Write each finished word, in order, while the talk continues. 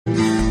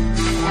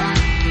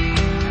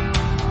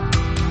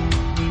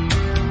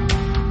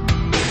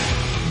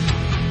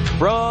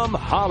From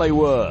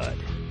Hollywood,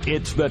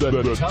 it's the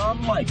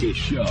Tom Leykis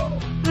Show.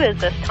 Who is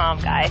this Tom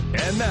guy?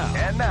 And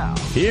now,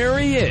 here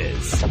he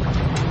is,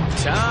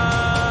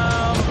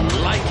 Tom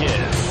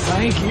Leykis.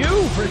 Thank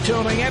you for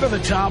tuning into the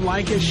Tom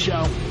Leykis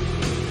Show.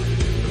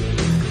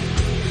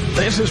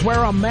 This is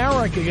where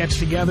America gets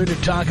together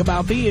to talk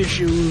about the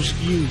issues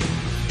you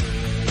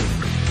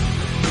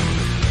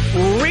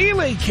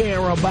really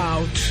care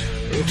about.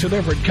 It's a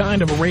different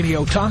kind of a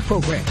radio talk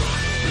program.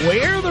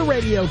 We're the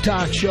radio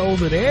talk show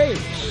that is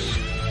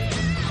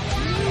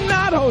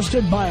not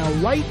hosted by a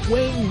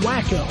right-wing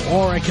wacko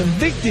or a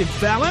convicted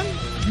felon.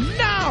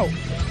 No!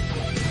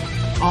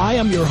 I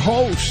am your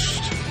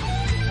host.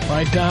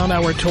 Write down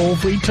our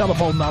toll-free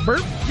telephone number.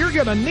 You're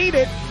going to need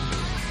it.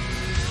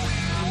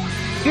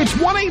 It's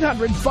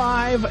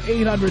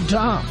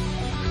 1-800-5800-TOM.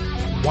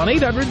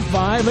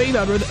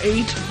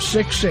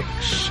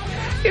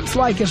 1-800-5800-866. It's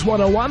Leykis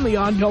 101, the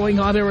ongoing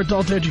on-air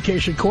adult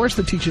education course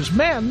that teaches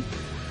men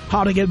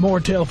how to get more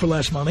tail for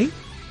less money.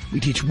 We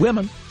teach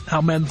women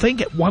how men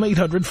think at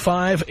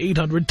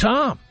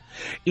 1-800-5800-TOM.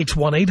 It's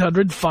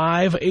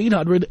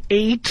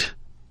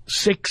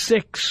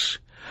 1-800-5800-866.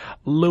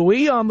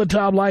 Louis on the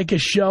Tom Leykis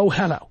Show.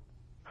 Hello.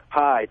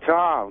 Hi,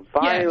 Tom.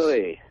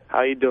 Finally. Yes.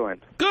 How you doing?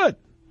 Good.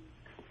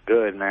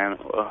 Good, man.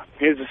 Well,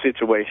 here's the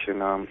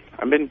situation. I've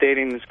been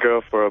dating this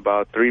girl for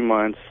about 3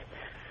 months,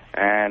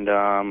 and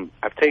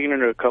I've taken her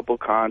to a couple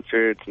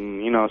concerts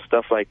and,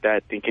 stuff like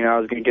that, thinking I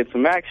was going to get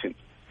some action.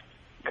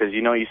 Because,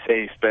 you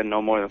say you spend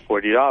no more than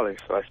 $40,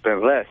 so I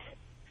spent less.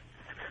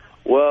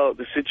 Well,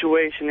 the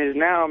situation is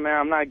now, man,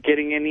 I'm not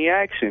getting any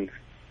action.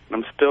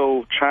 I'm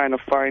still trying to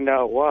find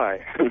out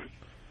why.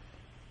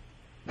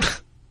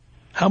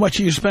 How much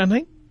are you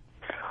spending?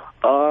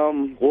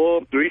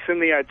 Well,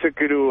 recently I took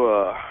her to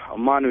a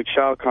Manu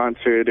Chao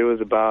concert. It was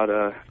about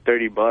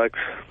 $30, $10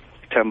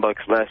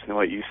 less than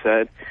what you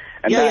said.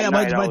 And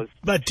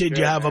but did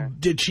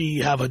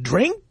she have a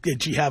drink?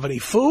 Did she have any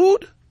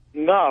food?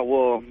 No,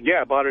 well,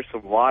 yeah, I bought her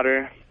some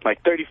water,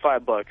 like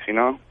 $35,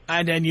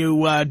 And then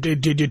you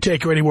did you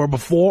take her anywhere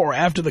before or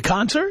after the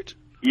concert?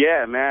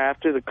 Yeah, man.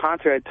 After the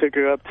concert, I took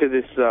her up to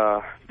this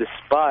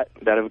spot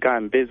that I've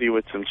gotten busy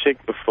with some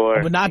chick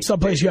before. But not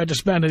someplace you had to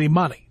spend any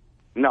money.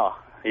 No,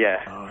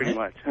 yeah, pretty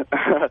much.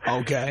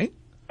 Okay.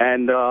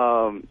 And,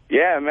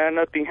 yeah, man,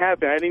 nothing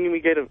happened. I didn't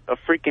even get a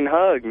freaking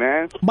hug,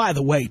 man. By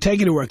the way,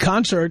 taking her to a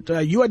concert,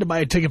 you had to buy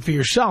a ticket for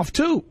yourself,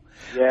 too.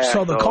 Yeah.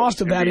 So the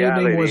cost of that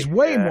evening was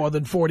way more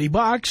than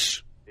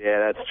 $40. Yeah,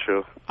 that's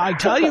true. I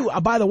tell you,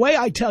 by the way,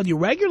 I tell you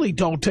regularly,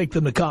 don't take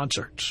them to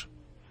concerts.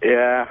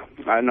 Yeah,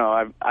 I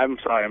know. I'm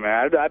sorry,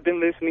 man. I've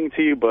been listening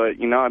to you, but,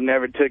 I've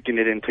never taken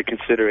it into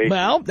consideration.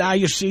 Well, now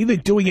you see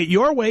that doing it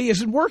your way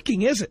isn't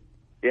working, is it?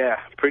 Yeah,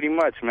 pretty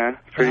much, man.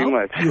 Pretty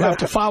much. You have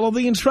to follow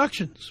the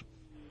instructions.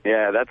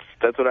 Yeah, that's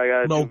what I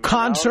got to do. No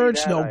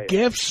concerts, no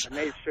gifts. I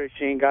made sure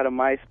she ain't got a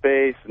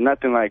MySpace,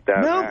 nothing like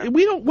that, man.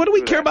 We don't. What do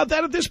we care about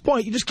that at this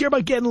point? You just care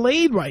about getting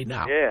laid right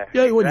now. Yeah.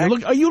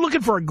 Exactly. Are you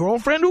looking for a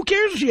girlfriend? Who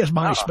cares if she has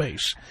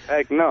MySpace? No.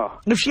 Heck no.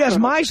 If she has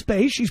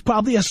MySpace, she's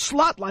probably a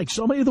slut like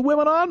so many of the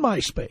women on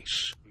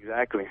MySpace.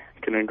 Exactly.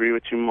 Couldn't agree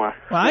with you more.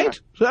 Right?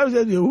 So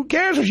who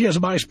cares if she has a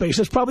MySpace?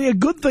 That's probably a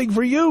good thing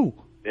for you.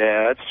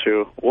 Yeah, that's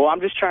true. Well, I'm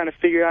just trying to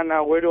figure out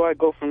now, where do I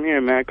go from here,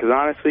 man? Because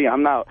honestly,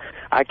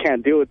 I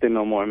can't deal with it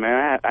no more,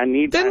 man. I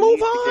need to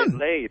get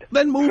laid.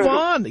 Then move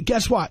on.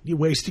 Guess what? You're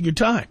wasting your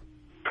time.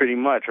 Pretty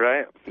much,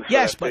 right?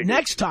 Yes, but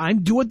next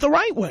time, do it the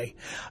right way.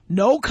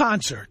 No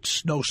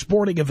concerts, no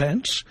sporting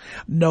events,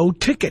 no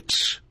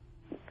tickets.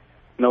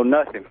 No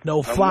nothing.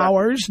 No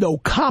flowers, no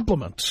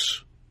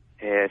compliments.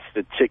 Yeah, it's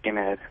the chicken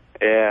head.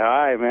 Yeah,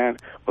 all right, man.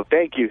 Well,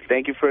 thank you.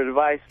 Thank you for the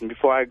advice. And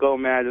before I go,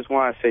 man, I just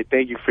want to say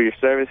thank you for your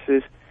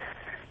services.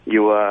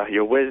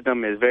 Your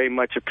wisdom is very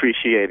much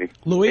appreciated.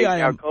 Louis, I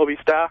am. Kobe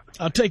style?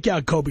 I'll take you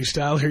out Kobe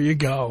style. Here you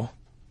go.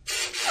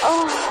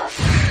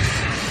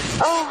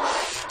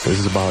 This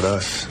is about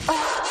us.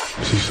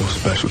 She's so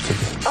special to me.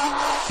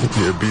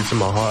 Yeah, it beats in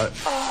my heart.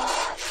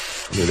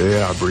 Yeah, the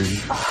air I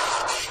breathe.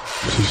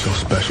 She's so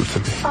special to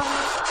me.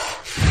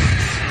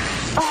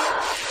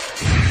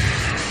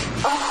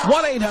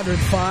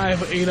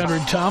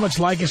 1-800-5800-TOM. It's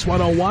Leykis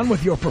 101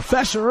 with your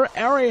professor,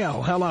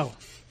 Ariel. Hello.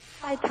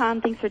 Hi,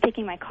 Tom. Thanks for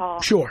taking my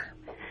call. Sure.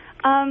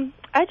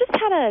 I just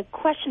had a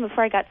question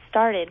before I got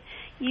started.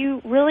 You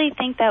really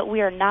think that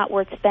we are not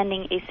worth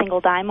spending a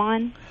single dime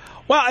on?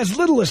 Well, as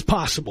little as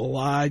possible.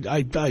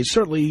 I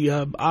certainly,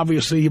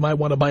 obviously, you might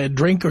want to buy a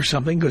drink or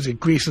something because it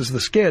greases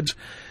the skids.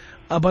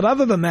 But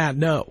other than that,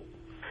 no.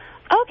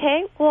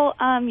 Okay. Well,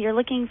 you're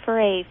looking for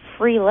a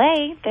free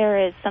lay.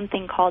 There is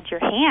something called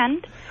your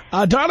hand.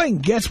 Darling,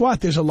 guess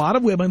what? There's a lot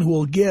of women who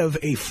will give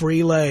a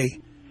free lay.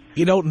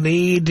 You don't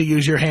need to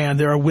use your hand.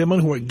 There are women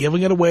who are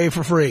giving it away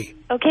for free.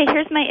 Okay,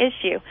 here's my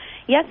issue.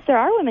 Yes, there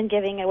are women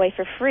giving it away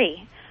for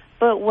free.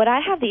 But what I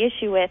have the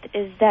issue with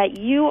is that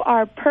you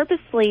are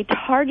purposely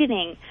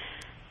targeting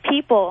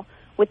people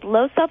with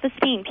low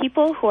self-esteem,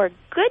 people who are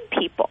good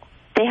people.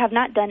 They have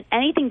not done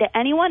anything to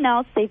anyone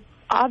else. They've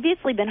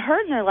obviously been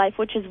hurt in their life,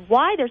 which is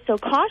why they're so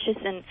cautious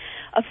and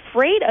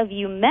afraid of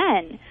you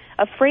men,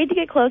 afraid to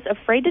get close,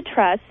 afraid to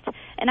trust.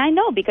 And I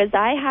know because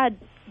I had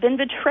been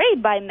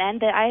betrayed by men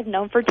that I have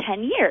known for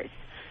 10 years.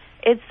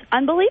 It's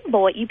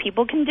unbelievable what you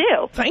people can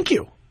do. Thank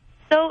you.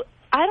 So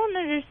I don't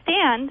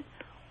understand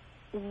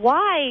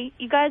why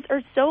you guys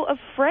are so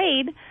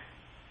afraid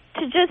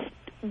to just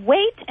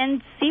wait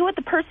and see what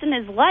the person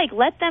is like.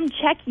 Let them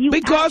check you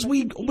because out.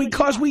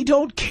 We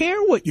don't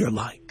care what you're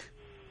like.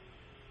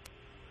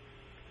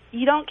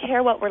 You don't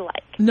care what we're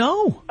like?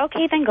 No.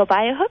 Okay, then go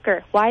buy a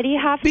hooker. Why do you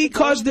have to?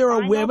 Because there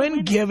are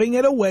women giving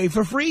it away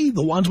for free.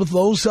 The ones with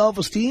low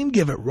self-esteem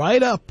give it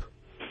right up.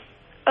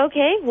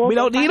 Okay, well, we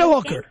don't need a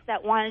hooker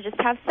that want to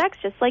just have sex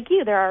just like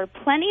you. There are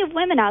plenty of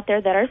women out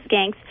there that are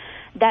skanks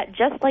that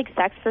just like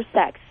sex for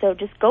sex. So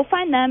just go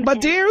find them.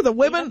 But dear, the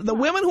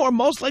women who are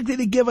most likely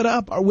to give it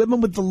up are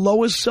women with the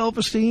lowest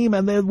self-esteem,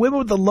 and the women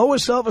with the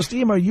lowest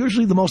self-esteem are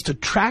usually the most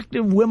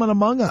attractive women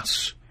among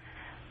us.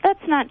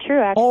 That's not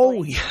true, actually.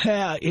 Oh,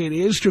 yeah, it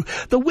is true.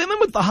 The women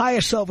with the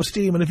highest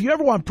self-esteem, and if you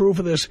ever want proof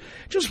of this,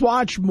 just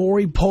watch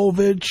Maury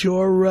Povich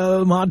or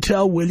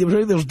Montel Williams, or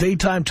any of those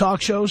daytime talk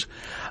shows.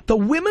 The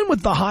women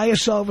with the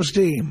highest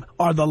self-esteem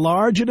are the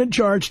large and in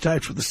charge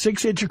types with the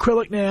 6-inch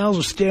acrylic nails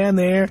who stand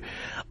there.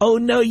 Oh,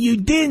 no, you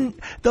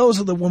didn't.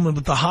 Those are the women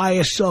with the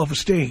highest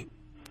self-esteem.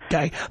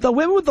 Okay. The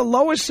women with the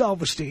lowest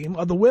self-esteem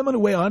are the women who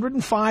weigh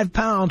 105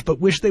 pounds but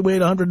wish they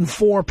weighed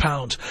 104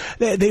 pounds.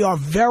 They are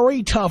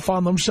very tough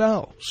on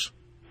themselves.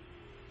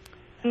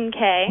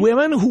 Okay.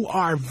 Women who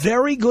are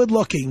very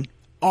good-looking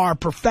are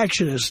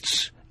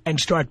perfectionists and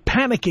start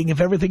panicking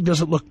if everything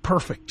doesn't look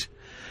perfect.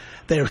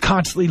 They're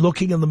constantly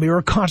looking in the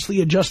mirror,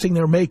 constantly adjusting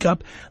their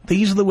makeup.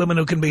 These are the women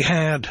who can be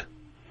had.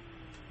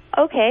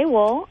 Okay,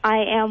 well, I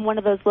am one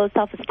of those low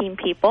self-esteem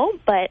people,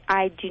 but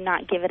I do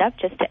not give it up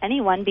just to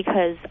anyone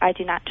because I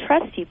do not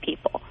trust you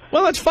people.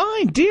 Well, that's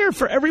fine, dear.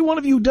 For every one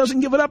of you who doesn't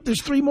give it up,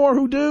 there's 3 more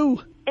who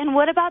do. And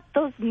what about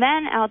those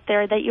men out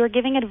there that you're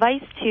giving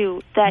advice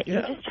to, that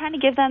you're just trying to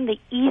give them the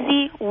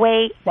easy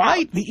way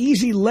Right, out? the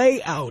easy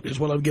layout is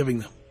what I'm giving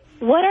them.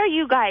 What are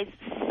you guys,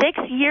 6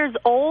 years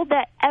old,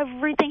 that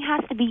everything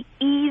has to be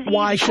easy?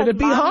 Why should it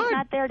be hard?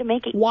 Not there to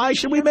make it Why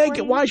should we make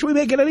it? Why should we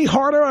make it any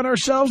harder on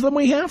ourselves than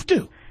we have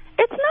to?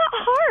 It's not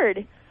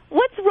hard.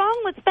 What's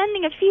wrong with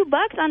spending a few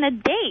bucks on a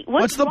date?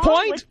 What's the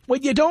point?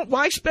 When you don't,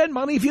 why spend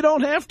money if you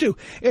don't have to?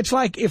 It's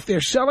like if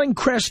they're selling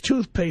Crest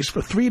toothpaste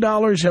for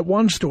 $3 at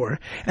one store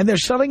and they're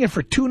selling it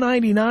for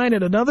 $2.99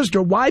 at another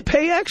store, why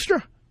pay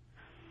extra?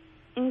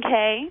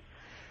 Okay.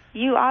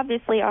 You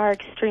obviously are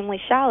extremely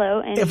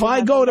shallow. And if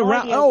I go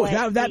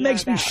to that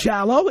makes me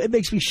shallow. It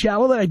makes me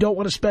shallow that I don't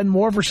want to spend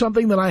more for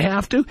something than I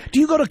have to. Do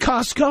you go to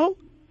Costco?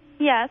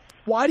 Yes.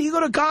 Why do you go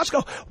to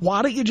Costco?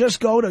 Why don't you just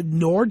go to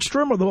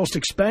Nordstrom or the most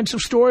expensive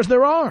stores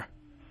there are?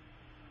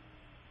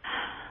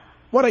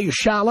 What, are you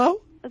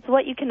shallow? It's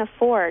what you can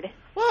afford.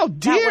 Well,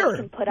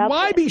 dear,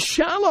 why be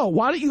shallow?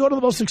 Why don't you go to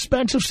the most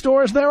expensive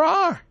stores there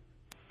are?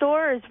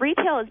 Stores,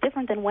 retail is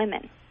different than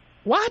women.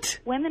 What?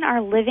 Women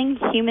are living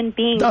human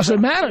beings.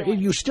 Doesn't matter.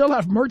 You still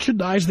have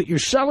merchandise that you're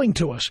selling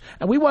to us,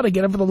 and we want to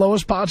get it for the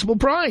lowest possible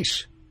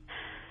price.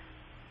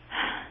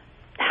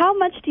 How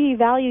much do you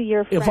value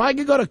your friends? If I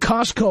could go to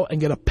Costco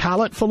and get a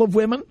pallet full of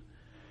women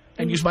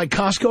and use my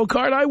Costco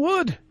card, I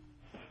would.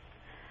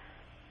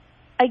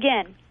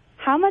 Again,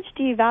 how much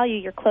do you value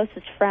your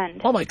closest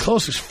friend? Well, my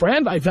closest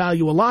friend I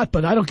value a lot,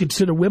 but I don't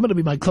consider women to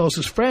be my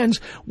closest friends.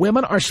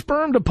 Women are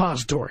sperm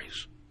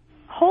depositories.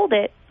 Hold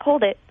it.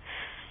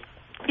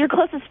 Your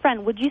closest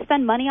friend, would you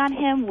spend money on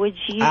him? Would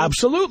you?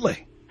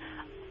 Absolutely.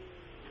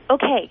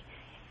 Okay.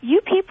 You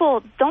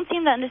people don't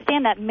seem to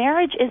understand that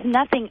marriage is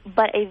nothing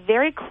but a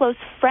very close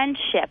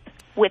friendship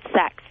with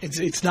sex.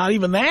 It's not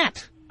even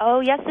that. Oh,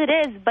 yes, it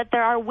is. But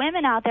there are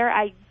women out there,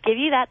 I give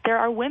you that, there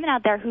are women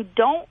out there who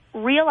don't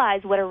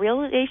realize what a real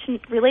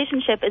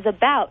relationship is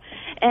about.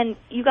 And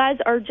you guys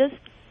are just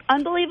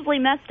unbelievably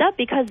messed up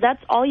because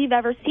that's all you've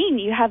ever seen.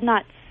 You have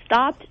not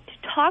stopped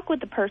to talk with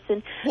the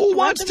person. Who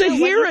wants to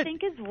hear it?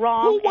 Think is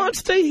wrong. Who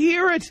wants to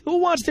hear it? Who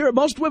wants to hear it?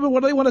 Most women,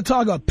 what do they want to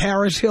talk about?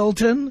 Paris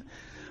Hilton?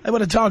 I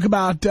want to talk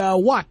about,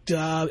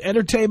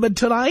 Entertainment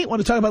Tonight? I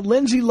want to talk about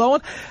Lindsay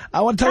Lohan?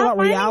 I want to talk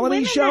about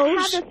reality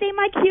shows? That have the same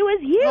IQ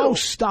as you. Oh,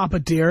 stop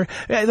it, dear.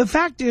 The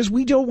fact is,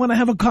 we don't want to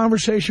have a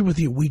conversation with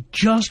you. We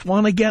just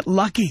want to get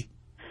lucky.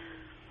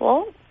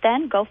 Well,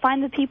 then go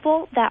find the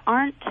people that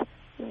aren't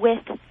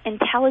with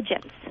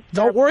intelligence.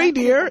 Don't worry,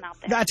 dear.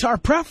 That's our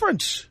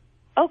preference.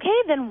 Okay,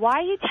 then why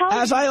are you telling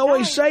me? As I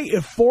always say,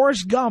 if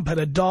Forrest Gump had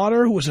a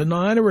daughter who was a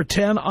 9 or a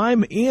 10,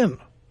 I'm in.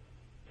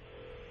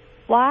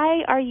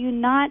 Why are you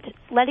not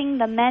letting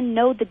the men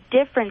know the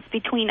difference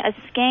between a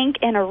skank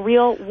and a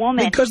real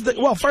woman? Because,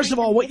 first of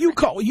all,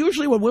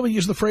 usually when women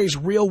use the phrase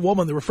real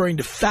woman, they're referring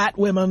to fat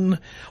women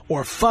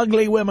or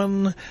fugly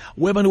women,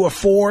 women who are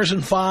 4s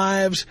and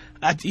 5s.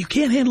 You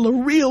can't handle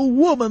a real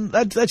woman.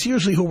 That's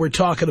usually who we're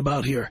talking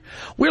about here.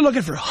 We're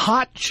looking for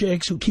hot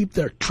chicks who keep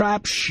their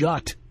traps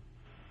shut.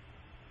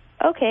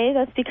 Okay,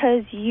 that's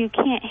because you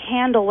can't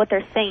handle what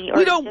they're saying.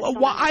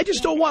 I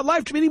just don't want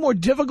life to be any more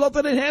difficult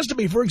than it has to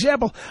be. For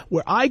example,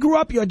 where I grew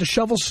up, you had to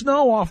shovel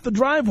snow off the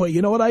driveway.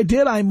 You know what I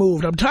did? I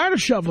moved. I'm tired of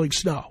shoveling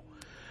snow.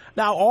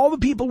 Now, all the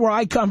people where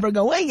I come from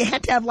go, hey, you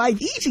had to have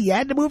life easy. You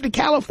had to move to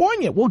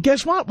California. Well,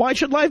 guess what? Why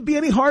should life be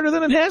any harder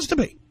than it has to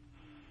be?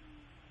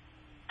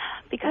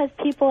 Because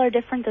people are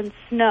different than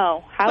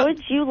snow. How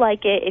would you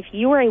like it if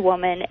you were a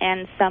woman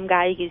and some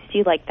guy used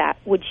you like that?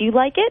 Would you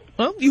like it?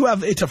 Well,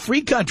 it's a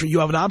free country. You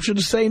have an option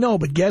to say no.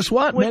 But guess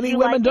what? Many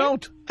women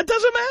don't. It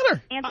doesn't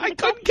matter. I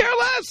couldn't care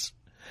less.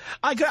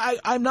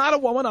 I'm not a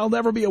woman. I'll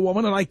never be a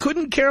woman. And I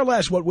couldn't care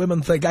less what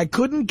women think. I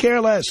couldn't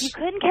care less. You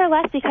couldn't care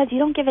less because you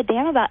don't give a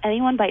damn about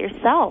anyone but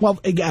yourself.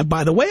 Well,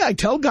 by the way, I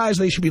tell guys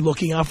they should be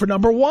looking out for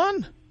number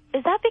one.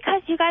 Is that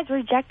because you guys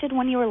rejected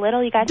when you were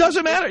little? You guys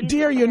doesn't matter,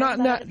 dear. You're not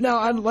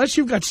now unless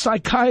you've got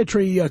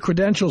psychiatry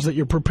credentials that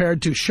you're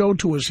prepared to show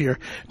to us here.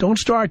 Don't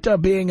start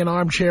being an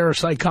armchair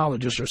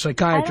psychologist or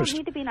psychiatrist. I don't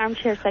need to be an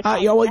armchair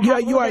psychologist.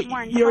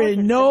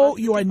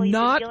 You are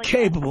not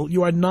capable.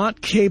 You are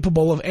not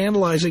capable of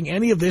analyzing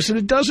any of this, and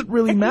it doesn't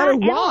really matter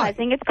why.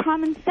 Analyzing, it's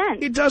common sense.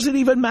 It doesn't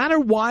even matter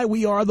why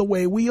we are the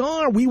way we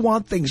are. We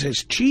want things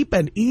as cheap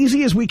and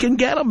easy as we can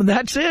get them, and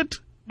that's it.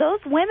 Those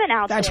women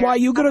out there. That's why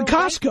you go to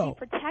Costco.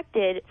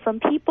 Protected from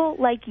people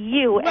like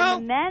you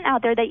and the men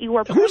out there that you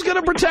were. Who's going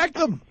to protect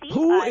them?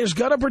 Who is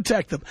going to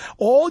protect them?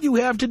 All you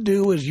have to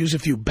do is use a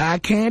few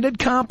backhanded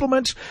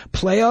compliments,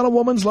 play on a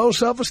woman's low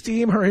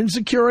self-esteem, her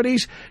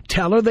insecurities,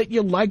 tell her that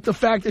you like the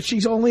fact that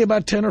she's only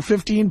about 10 or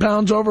 15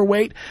 pounds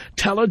overweight,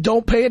 tell her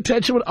don't pay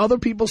attention to what other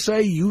people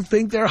say, you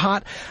think they're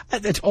hot.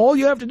 That's all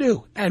you have to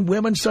do. And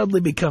women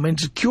suddenly become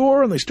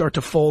insecure and they start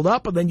to fold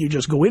up and then you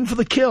just go in for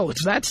the kill.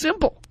 It's that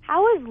simple.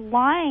 How is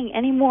lying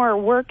any more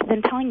work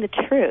than telling the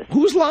truth?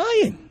 Who's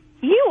lying?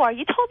 You are.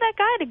 You told that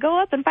guy to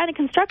go up and find a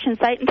construction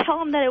site and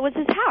tell him that it was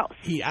his house.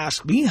 He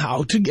asked me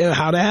how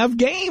to have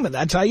game, and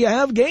that's how you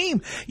have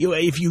game.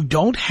 If you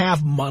don't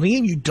have money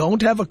and you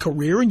don't have a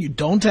career and you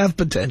don't have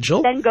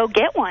potential, then go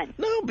get one.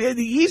 No,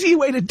 the easy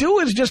way to do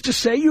it is just to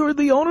say you're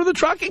the owner of the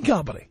trucking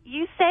company.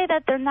 You say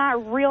that they're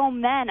not real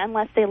men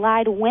unless they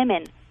lie to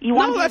women.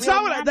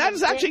 That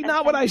is actually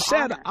not what I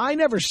said. I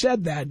never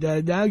said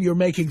that. Now you're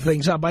making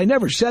things up. I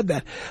never said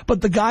that.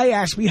 But the guy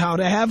asked me how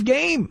to have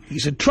game.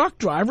 He's a truck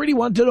driver and he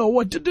wanted to know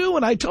what to do.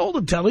 And I told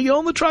him, tell her you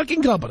own the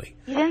trucking company.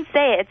 You didn't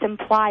say it. It's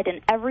implied in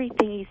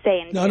everything you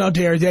say. No,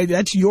 dear.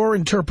 That's your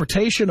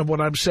interpretation of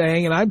what I'm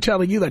saying. And I'm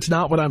telling you that's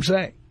not what I'm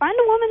saying. Find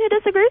a woman who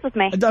disagrees with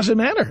me. It doesn't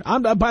matter.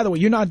 By the way,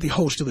 you're not the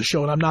host of the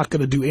show, and I'm not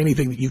going to do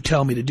anything that you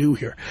tell me to do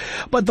here.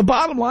 But the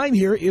bottom line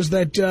here is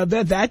that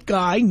that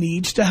guy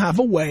needs to have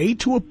a way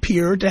to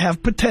appear to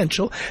have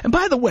potential. And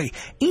by the way,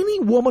 any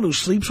woman who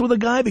sleeps with a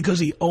guy because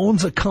he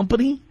owns a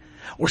company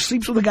or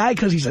sleeps with a guy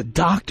because he's a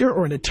doctor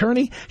or an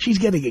attorney, she's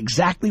getting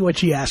exactly what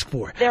she asked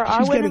for. There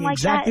are women like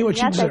exactly that, what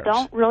she deserves. I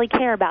don't really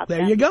care about them.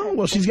 There you go.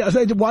 Well, she's got.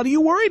 What are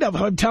you worried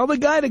about? Tell the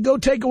guy to go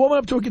take a woman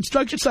up to a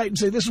construction site and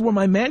say, this is where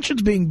my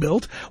mansion's being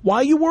built. Why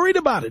are you worried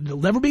about it? It'll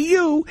never be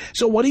you,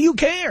 so what do you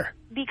care?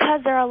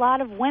 Because there are a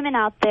lot of women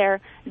out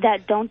there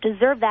that don't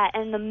deserve that,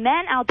 and the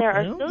men out there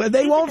are so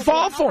they won't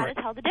fall for it.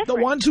 The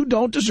ones who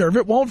don't deserve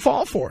it won't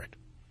fall for it.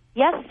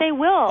 Yes, they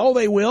will. Oh,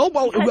 they will?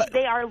 Well, because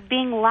they are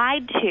being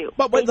lied to.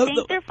 They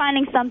think they're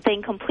finding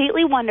something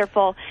completely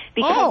wonderful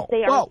because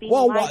they are being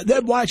lied to.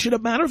 Then why should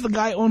it matter if the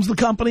guy owns the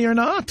company or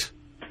not?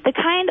 The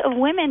kind of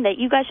women that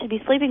you guys should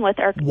be sleeping with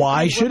are...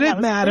 Why should it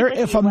matter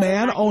if a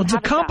man owns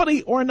a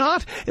company or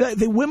not?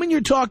 The women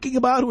you're talking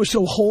about who are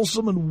so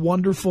wholesome and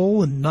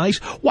wonderful and nice,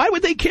 why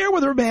would they care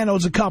whether a man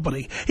owns a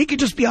company? He could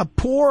just be a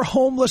poor,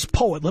 homeless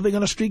poet living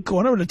on a street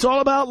corner, and it's all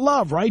about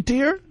love, right,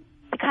 dear?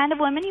 The kind of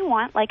women you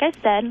want, like I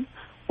said,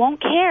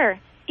 won't care,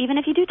 even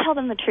if you do tell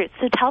them the truth.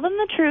 So tell them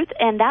the truth,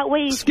 and that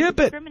way you can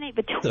discriminate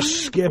between...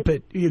 Skip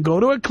it. You go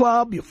to a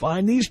club, you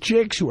find these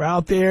chicks who are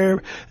out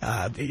there,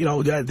 they're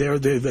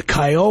the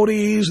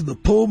coyotes, the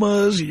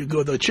pumas,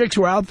 the chicks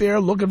who are out there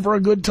looking for a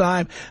good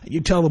time.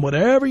 You tell them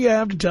whatever you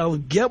have to tell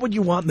them, get what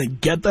you want, and then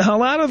get the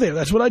hell out of there.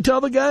 That's what I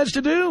tell the guys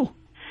to do.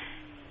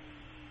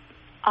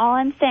 All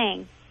I'm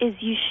saying is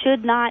you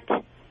should not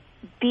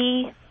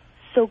be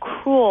so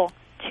cruel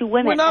to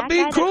women. We're not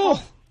being cruel.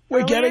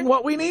 We're getting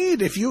what we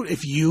need. If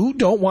you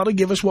don't want to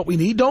give us what we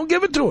need, don't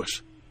give it to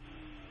us.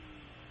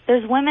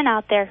 There's women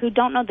out there who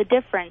don't know the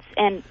difference.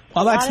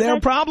 Well, that's their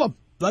problem.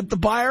 Let the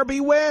buyer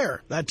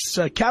beware. That's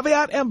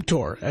caveat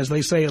emptor, as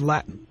they say in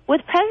Latin.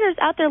 With predators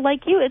out there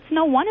like you, it's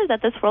no wonder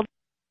that this world...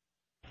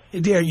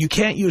 Dear, you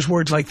can't use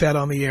words like that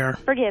on the air.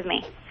 Forgive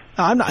me.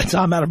 It's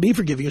not a matter of me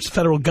forgiving you. It's the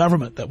federal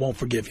government that won't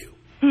forgive you.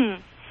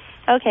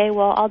 Okay,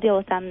 well, I'll deal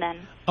with them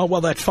then. Oh, well,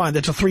 that's fine.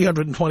 That's a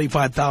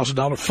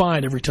 $325,000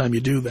 fine every time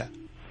you do that.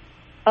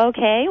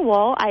 Okay,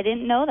 well, I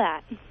didn't know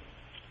that.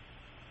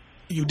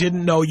 You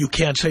didn't know you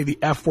can't say the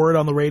F word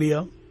on the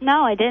radio?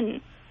 No, I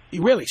didn't.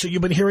 Really? So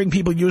you've been hearing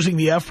people using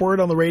the F word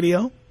on the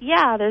radio?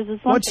 Yeah, there's this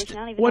one station. I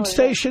don't even know what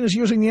station is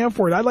using the F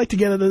word? I'd like to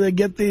get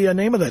the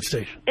name of that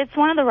station. It's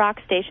one of the rock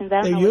stations.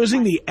 They're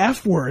using the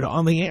F word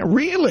on the air?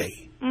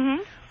 Really?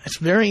 Mm-hmm. That's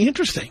very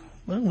interesting.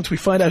 Well, once we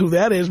find out who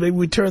that is, maybe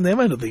we turn them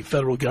into the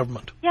federal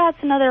government. Yeah, it's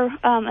another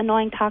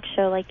annoying talk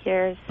show like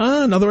yours.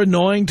 Another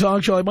annoying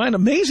talk show like mine.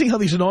 Amazing how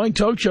these annoying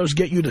talk shows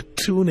get you to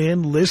tune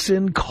in,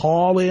 listen,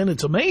 call in.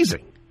 It's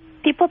amazing.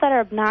 People that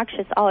are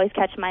obnoxious always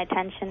catch my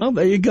attention. Oh,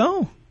 there you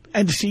go.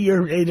 And see,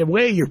 in a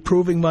way, you're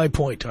proving my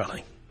point,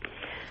 darling.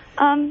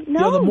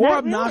 No, the more not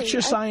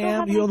obnoxious really. I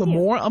am, the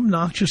more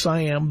obnoxious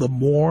I am, the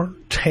more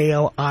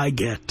tail I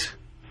get.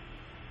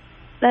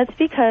 That's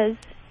because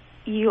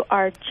you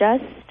are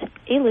just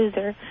a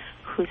loser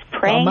who's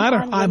preying No matter.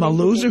 on I'm a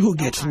women loser who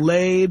no gets harm.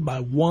 laid by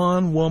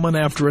one woman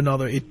after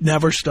another. It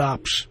never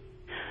stops.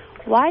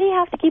 Why do you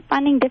have to keep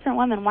finding different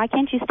women? Why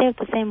can't you stay with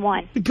the same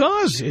one?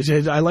 Because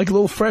I like a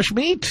little fresh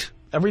meat.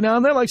 Every now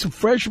and then I like some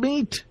fresh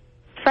meat.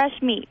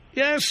 Fresh meat.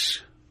 Yes.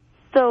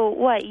 So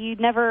what, you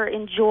never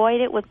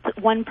enjoyed it with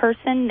one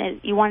person?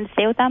 You wanted to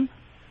stay with them?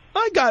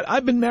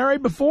 I've been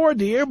married before,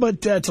 dear,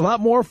 but it's a lot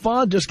more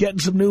fun just getting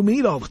some new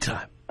meat all the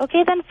time.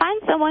 Okay, then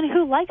find someone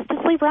who likes to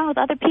sleep around with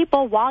other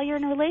people while you're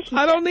in a relationship.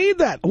 I don't need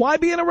that. Why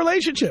be in a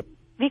relationship?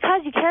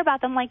 Because you care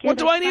about them like you're What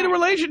do I need a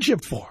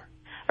relationship for?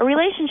 A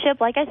relationship,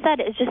 like I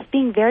said, is just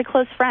being very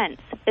close friends.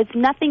 It's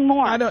nothing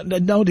more.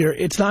 No, dear,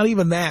 it's not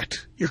even that.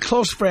 Your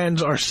close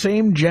friends are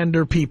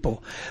same-gender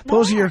people.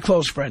 Those are your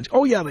close friends.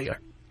 Oh, yeah, they are.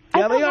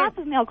 Yeah, I they have are. lots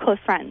of male close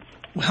friends.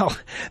 Well,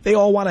 they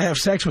all want to have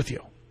sex with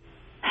you.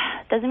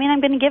 Doesn't mean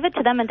I'm going to give it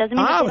to them. It doesn't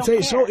mean that they don't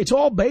care. So it's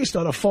all based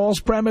on a false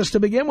premise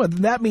to begin with.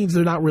 And that means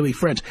they're not really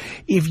friends.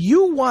 If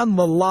you won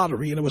the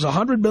lottery and it was a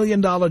 $100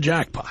 million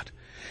jackpot,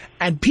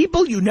 and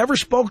people you never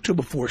spoke to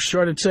before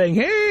started saying,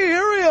 "Hey,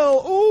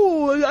 Ariel,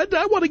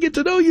 I want to get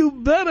to know you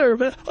better.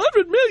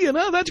 100 million,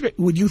 oh, that's great."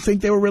 Would you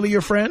think they were really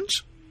your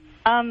friends?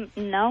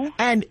 No.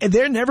 And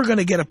they're never going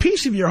to get a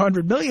piece of your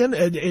 100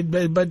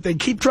 million, but they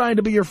keep trying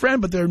to be your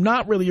friend, but they're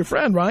not really your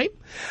friend, right?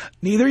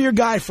 Neither are your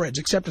guy friends,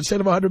 except instead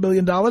of $100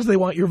 million, they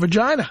want your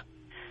vagina.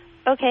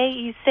 Okay,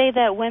 you say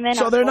that women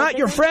So are they're not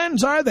your different?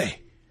 friends, are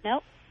they?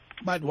 Nope.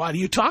 But why do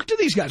you talk to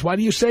these guys? Why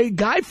do you say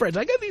guy friends?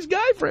 I got these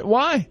guy friends.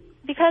 Why?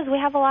 Because we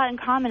have a lot in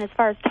common as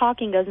far as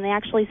talking goes, and they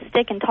actually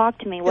stick and talk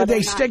to me.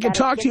 They stick and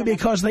talk to you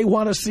because they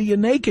want to see you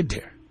naked,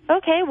 dear.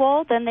 Okay,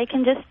 well, then they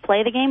can just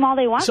play the game all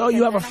they want. So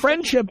you have a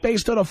friendship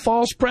based on a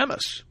false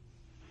premise.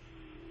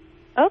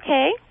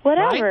 Okay,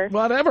 whatever. Right?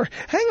 Whatever.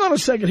 Hang on a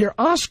second here.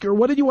 Oscar,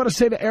 what did you want to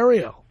say to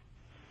Ariel?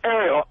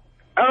 Ariel,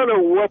 I don't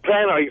know what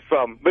planet are you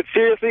from, but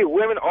seriously,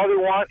 women, all they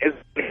want is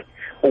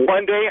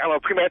one day I'm a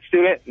pre-med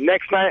student,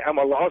 next night I'm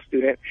a law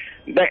student,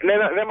 then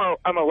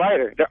I'm a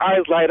writer. Their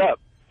eyes light up.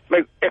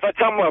 Like, if I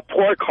tell them I'm a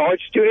poor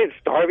college student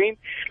starving,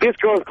 this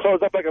girl's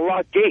closed up like a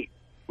locked gate.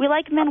 We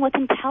like men with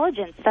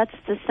intelligence. That's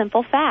the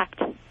simple fact.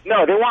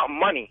 No, they want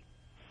money.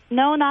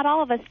 No, not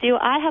all of us do.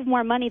 I have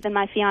more money than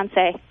my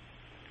fiancé.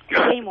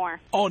 Way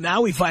more. Oh,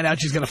 now we find out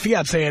she's got a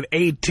fiancé at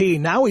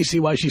 18. Now we see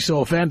why she's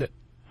so offended.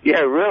 Yeah,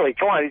 really.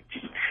 Come on.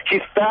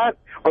 She's fat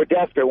or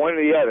desperate, one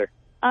or the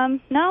other.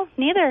 No,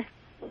 neither.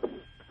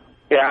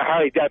 Yeah, I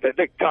highly doubt that.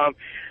 Look, Tom,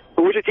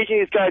 what you're teaching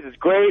these guys is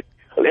great.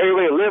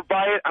 Everybody live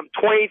by it. I'm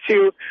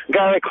 22,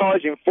 got out of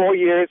college in 4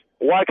 years.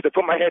 Why? Because I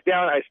put my head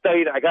down, I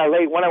studied, I got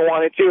laid when I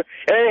wanted to,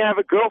 and I didn't have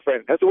a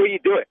girlfriend. That's the way you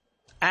do it.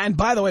 And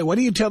by the way, what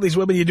do you tell these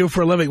women you do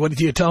for a living? What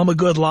do you tell them a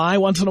good lie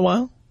once in a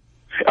while?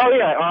 Oh,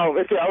 yeah.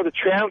 Let's see, I was a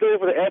translator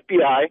for the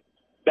FBI.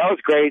 That was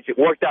great. It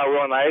worked out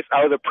real nice.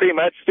 I was a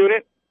pre-med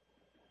student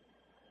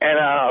and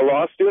a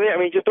law student. I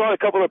mean, just throw a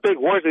couple of big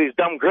words at these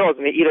dumb girls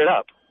and they eat it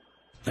up.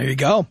 There you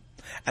go.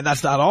 And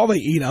that's not all they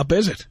eat up,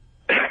 is it?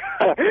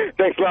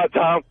 Thanks a lot,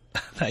 Tom.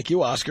 Thank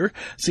you, Oscar.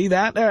 See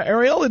that,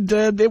 Ariel?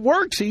 It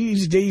works.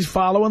 He's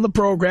following the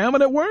program,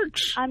 and it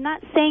works. I'm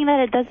not saying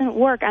that it doesn't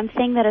work. I'm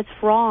saying that it's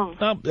wrong.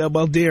 Oh,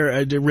 well,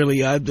 dear, really,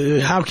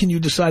 how can you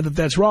decide that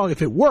that's wrong?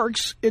 If it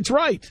works, it's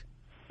right.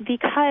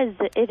 Because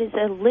it is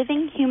a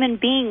living human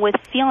being with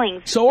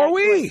feelings. So are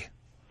we.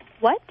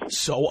 What?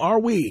 So are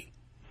we.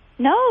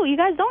 No, you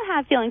guys don't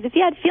have feelings. If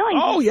you had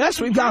feelings... Oh, yes,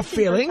 we've got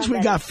feelings.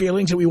 We've got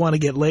feelings that we want to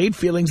get laid,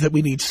 feelings that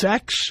we need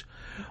sex,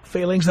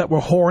 feelings that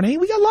we're horny.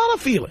 We got a lot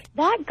of feelings.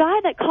 That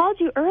guy that called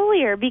you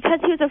earlier because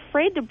he was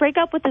afraid to break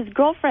up with his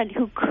girlfriend,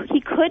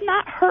 he could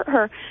not hurt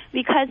her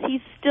because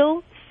he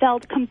still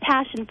felt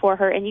compassion for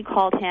her, and you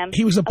called him...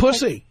 He was a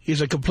pussy.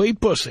 He's a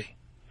complete pussy.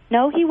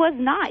 No, he was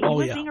not. He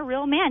was being a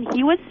real man.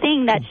 He was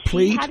saying that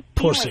she had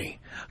pussy.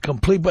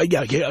 Complete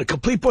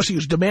pussy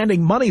who's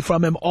demanding money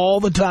from him all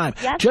the time.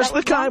 Yes, just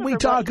the kind we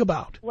talk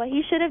about. What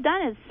he should have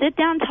done is sit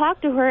down,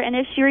 talk to her, and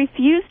if she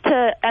refused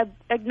to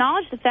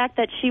acknowledge the fact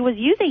that she was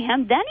using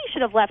him, then he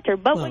should have left her.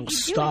 But when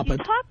you talk to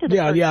the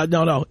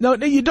person. No,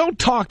 you don't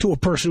talk to a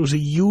person who's a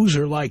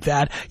user like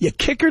that. You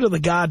kick her to the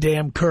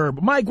goddamn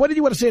curb. Mike, what did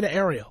you want to say to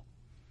Ariel?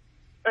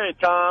 Hey,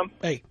 Tom.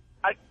 Hey.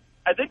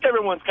 I think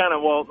everyone's kind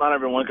of, well, not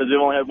everyone, because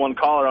we've only had one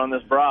caller on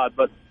this broad,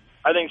 but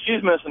I think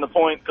she's missing the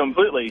point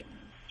completely.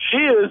 She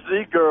is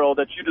the girl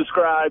that you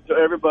describe to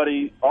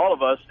everybody, all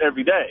of us,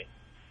 every day.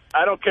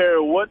 I don't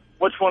care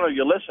which one of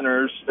your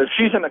listeners, if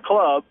she's in a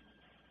club,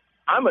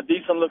 I'm a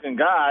decent-looking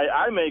guy,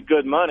 I make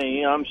good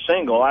money, I'm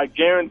single. I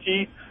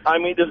guarantee I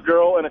meet this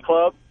girl in a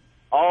club,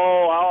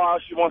 how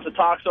she wants to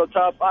talk so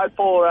tough, I'd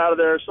pull her out of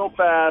there so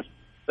fast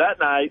that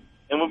night,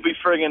 and we'll be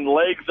friggin'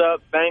 legs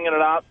up, banging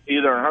it out,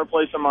 either in her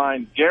place or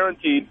mine,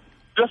 guaranteed,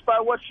 just by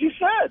what she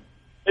said.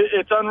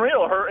 It's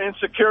unreal. Her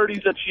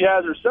insecurities that she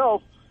has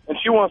herself and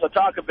she wants to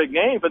talk a big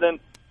game, but then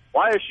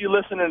why is she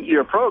listening to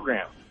your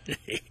program?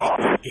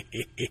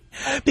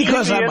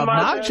 Because I'm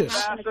obnoxious.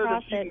 Faster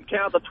than she can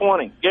count to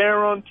 20,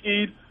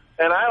 guaranteed.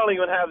 And I don't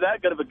even have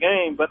that good of a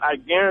game, but I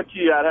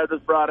guarantee you I'd have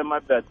this broad in my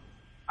bed.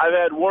 I've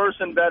had worse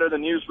and better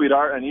than you,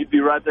 sweetheart, and you'd be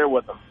right there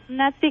with them. And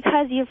that's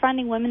because you're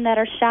finding women that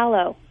are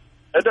shallow.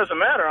 It doesn't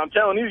matter. I'm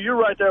telling you, you're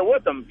right there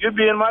with them. You'd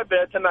be in my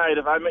bed tonight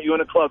if I met you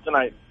in a club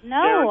tonight.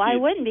 No, Guaranteed. I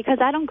wouldn't, because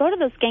I don't go to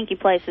those skanky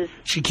places.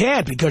 She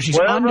can't because she's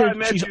Wherever under. I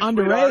met She's you,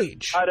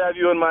 underage. sweetheart, I'd have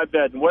you in my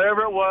bed.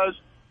 Wherever it was,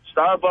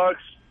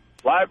 Starbucks,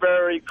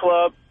 library,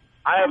 club.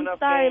 I have I'm enough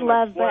sorry, game.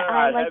 love, but swear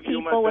I I'd like have you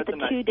in my people bed with a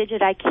tonight.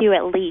 2-digit IQ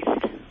at least.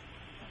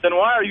 Then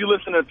why are you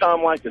listening to Tom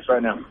Leykis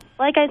right now?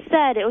 Like I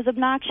said, it was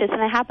obnoxious,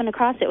 and I happened to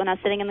cross it when I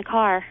was sitting in the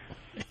car.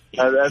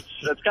 That's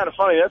kind of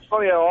funny. That's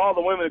funny how all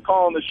the women who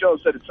call on the show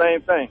said the same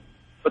thing.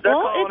 But they're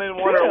calling in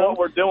wondering what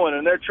we're doing,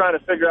 and they're trying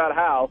to figure out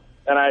how.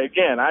 And I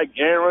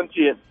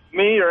guarantee it,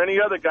 me or any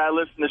other guy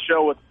listening to the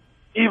show with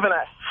even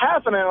a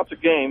half an ounce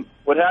of game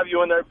would have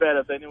you in their bed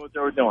if they knew what they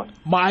were doing.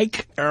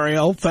 Mike,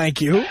 Ariel,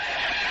 thank you.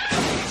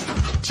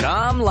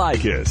 Tom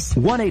Leykis.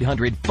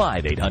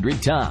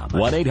 1-800-5800-TOM.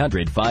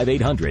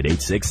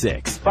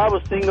 1-800-5800-866. If I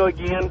was single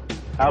again,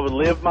 I would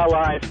live my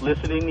life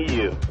listening to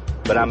you.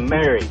 But I'm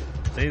married.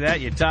 See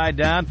that? You're tied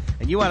down,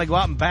 and you want to go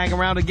out and bang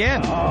around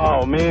again.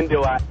 Oh, man,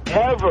 do I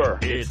ever.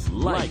 It's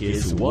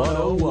Leykis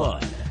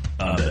 101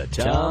 on the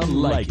Tom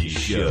Leykis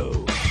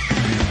Show.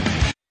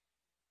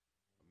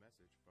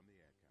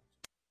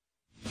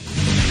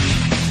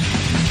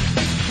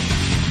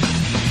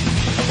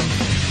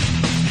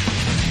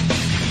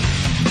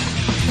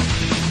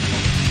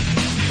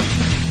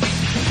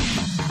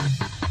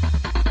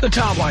 The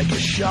Tom Leykis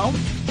Show.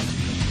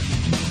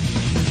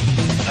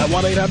 At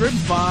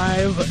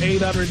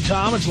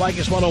 1-800-5800-TOM. It's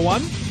Leykis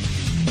 101.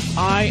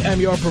 I am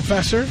your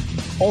professor,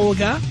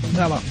 Olga.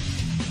 Hello.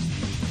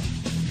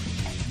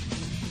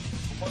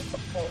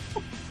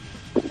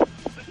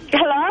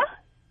 Hello?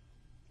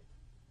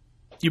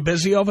 You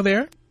busy over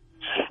there?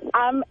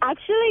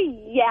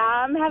 Actually, yeah,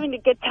 I'm having a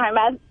good time.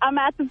 I'm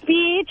at the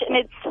beach, and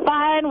it's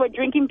fun. We're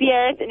drinking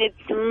beers, and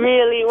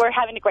we're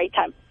having a great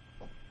time.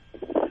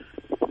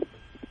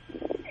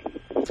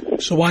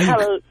 So why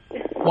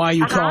are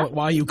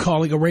you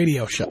calling a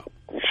radio show?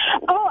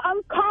 Oh,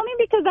 I'm calling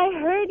because I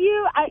heard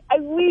you.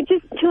 We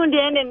just tuned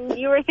in, and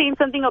you were saying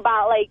something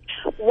about, like,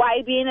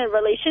 why be in a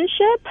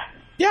relationship.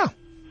 Yeah.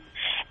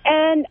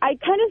 And I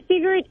kind of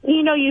figured,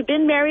 you've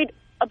been married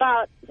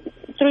about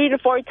 3 to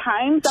 4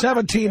 times.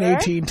 17,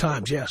 18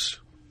 times, yes.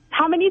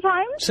 How many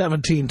times?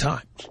 17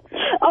 times.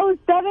 Oh,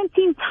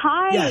 17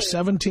 times. Yes,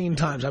 17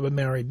 times I've been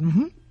married.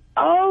 Mm-hmm.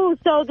 Oh,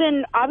 so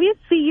then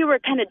obviously you were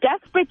kind of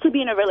desperate to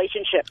be in a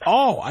relationship.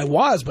 Oh, I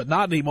was, but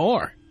not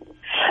anymore.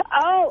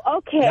 Oh,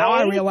 okay. Now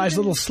I realize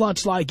little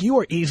sluts like you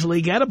are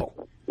easily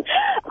gettable.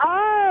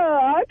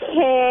 Oh,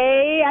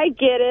 okay. I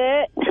get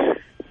it.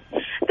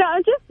 So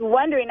I'm just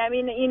wondering,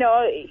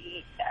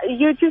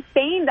 you're just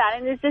saying that,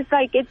 and it's just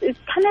like, it's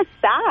kind of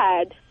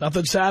sad.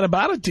 Nothing sad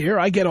about it, dear.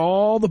 I get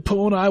all the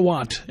poon I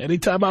want.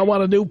 Anytime I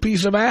want a new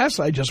piece of ass,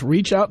 I just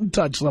reach out and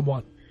touch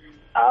someone.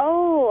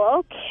 Oh,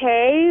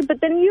 okay.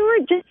 But then you were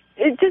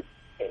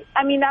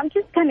I'm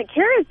just kind of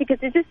curious because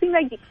it just seemed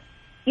like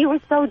you were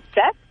so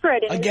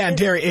desperate. And again,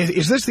 dear,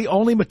 is this the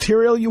only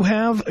material you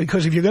have?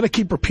 Because if you're going to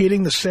keep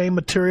repeating the same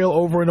material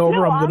over and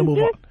over, I'm going to move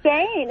on.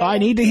 Saying, I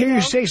need to hear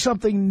you say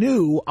something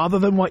new other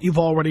than what you've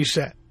already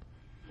said.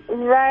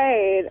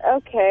 Right.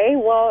 Okay.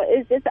 Well,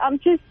 I'm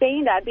just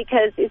saying that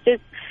because it's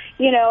just,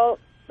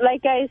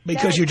 like I said.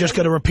 Because you're just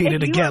going to repeat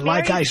it again,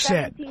 like I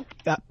said.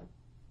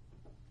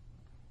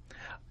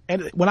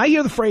 And when I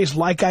hear the phrase,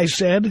 like I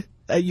said,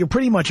 you're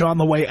pretty much on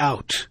the way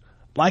out.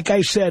 Like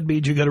I said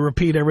means you're going to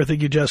repeat everything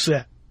you just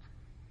said.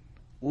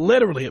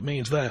 Literally, it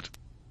means that.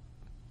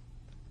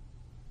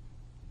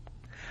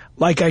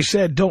 Like I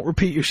said, don't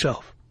repeat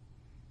yourself.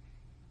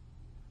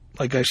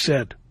 Like I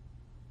said,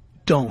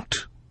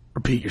 don't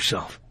repeat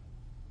yourself.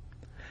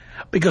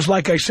 Because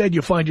like I said,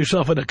 you find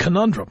yourself in a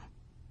conundrum.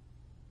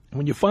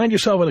 When you find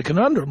yourself in a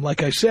conundrum,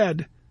 like I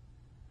said,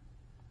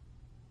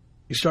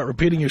 you start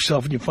repeating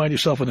yourself and you find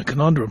yourself in a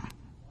conundrum.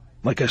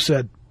 Like I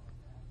said.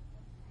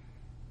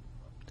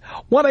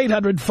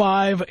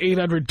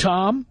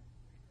 1-800-5800-TOM.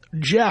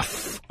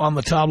 Jeff on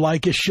the Tom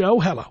Leykis Show.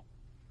 Hello.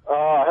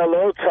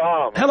 Hello,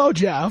 Tom. Hello,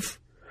 Jeff.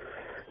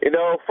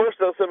 First,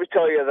 let me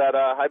tell you that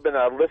I've been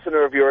a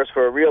listener of yours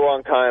for a real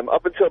long time,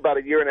 up until about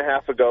a year and a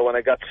half ago when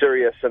I got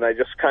serious, and I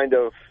just kind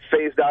of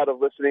phased out of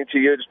listening to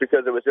you just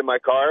because it was in my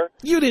car.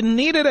 You didn't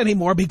need it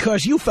anymore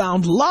because you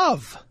found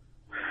love.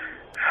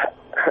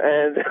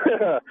 And,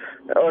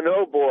 oh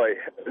no, boy,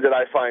 did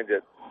I find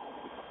it.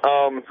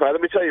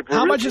 Let me tell you.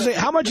 How much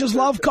is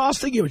love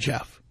costing you,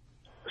 Jeff?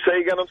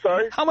 Say again, I'm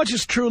sorry? How much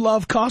is true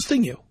love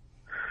costing you?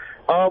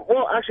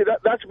 Well, actually,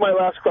 that's my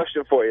last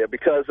question for you,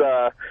 because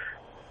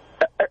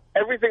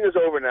everything is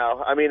over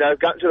now. I mean, I've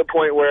gotten to the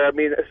point where,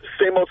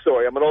 same old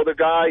story. I'm an older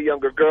guy,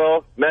 younger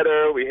girl, met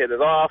her, we hit it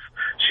off.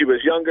 She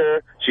was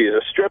younger. She is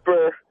a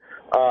stripper,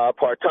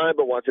 part-time,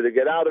 but wanted to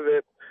get out of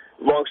it.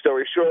 long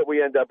story short,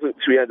 we end up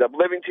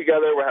living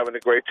together. We're having a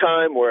great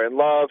time. We're in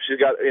love. She's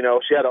got,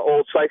 she had an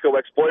old psycho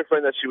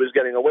ex-boyfriend that she was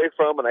getting away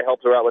from, and I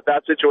helped her out with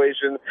that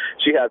situation.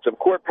 She had some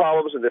court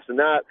problems and this and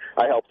that.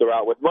 I helped her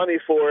out with money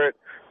for it.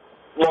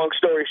 Long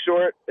story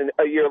short, and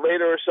a year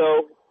later or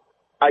so,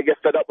 I get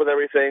fed up with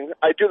everything.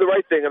 I do the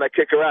right thing and I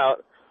kick her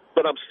out.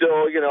 But I'm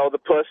still, the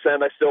puss,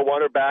 and I still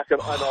want her back and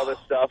all this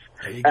stuff.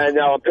 And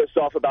now I'm pissed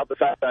off about the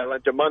fact that I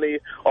lent her money,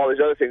 all these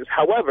other things.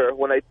 However,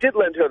 when I did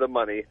lend her the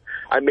money,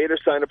 I made her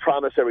sign a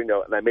promissory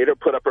note, and I made her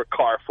put up her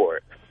car for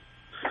it.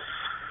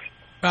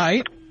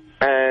 Right.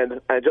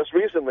 And just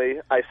recently,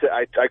 I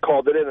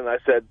called it in, and I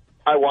said,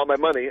 I want my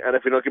money, and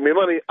if you don't give me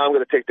money, I'm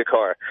going to take the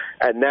car.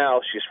 And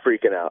now she's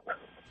freaking out.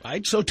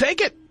 Right, so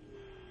take it.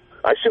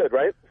 I should,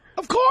 right?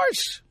 Of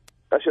course.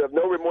 I should have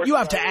no remorse. You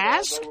have to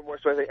ask? No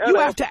remorse for anything. You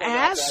have to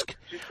ask?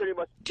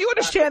 Do you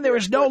understand there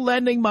is no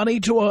lending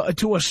money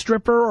to a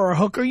stripper or a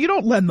hooker? You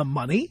don't lend them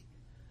money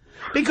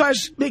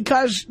because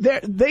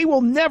they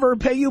will never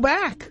pay you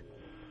back.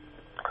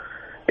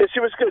 Yeah, she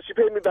was good. She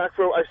paid me back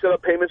I set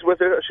up payments with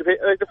her. She paid,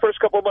 like the first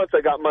couple of months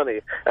I got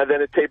money, and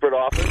then it tapered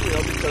off,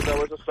 because I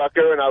was a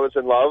sucker and I was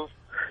in love.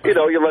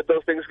 You let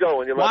those things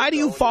go. Why do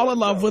you fall in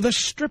love with a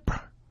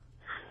stripper?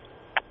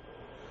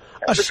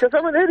 Because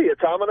I'm an idiot,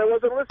 Tom, and I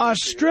wasn't listening. A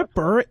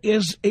stripper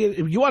is,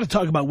 you want to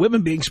talk about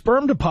women being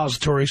sperm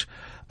depositories,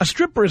 a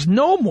stripper is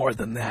no more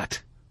than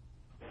that.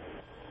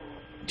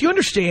 Do you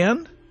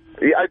understand?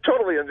 Yeah, I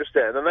totally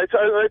understand, and I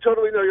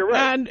totally know you're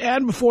right.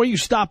 And before you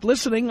stopped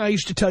listening, I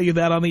used to tell you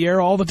that on the air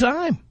all the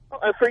time.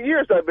 And for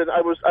years I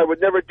would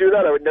never do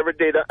that. I would never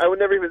date. I would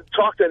never even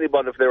talk to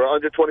anyone if they were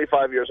under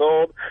 25 years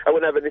old. I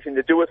wouldn't have anything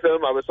to do with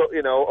them. I was,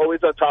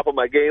 always on top of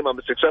my game. I'm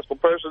a successful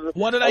person.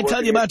 What did I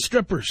tell you about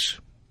strippers?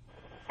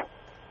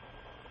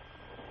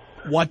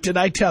 What did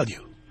I tell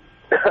you?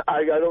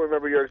 I don't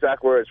remember your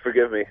exact words.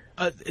 Forgive me.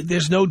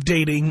 There's no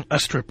dating a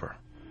stripper.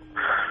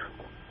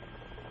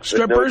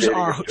 Strippers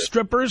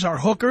are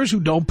hookers who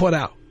don't put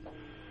out.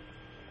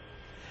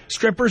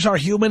 Strippers are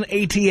human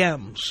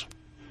ATMs.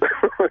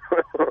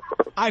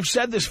 I've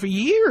said this for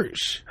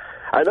years.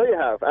 I know you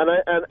have,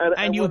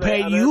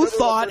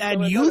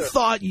 you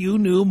thought you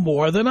knew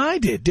more than I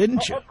did,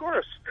 didn't you? Of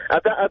course.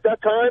 At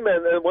that time,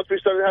 and once we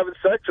started having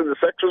sex, and the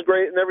sex was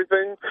great and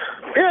everything,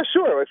 yeah,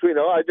 sure.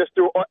 I just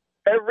threw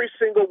every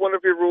single one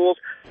of your rules.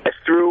 I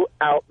threw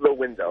out the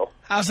window.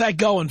 How's that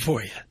going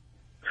for you?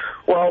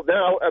 Well,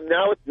 now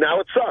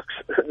it sucks.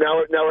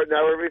 Now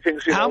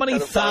everything's How many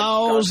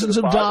thousands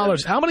of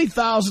dollars? How many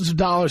thousands of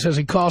dollars has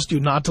it cost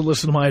you not to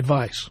listen to my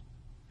advice?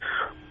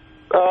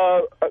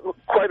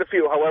 Quite a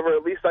few. However,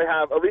 at least I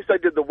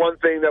did the one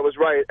thing that was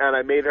right, and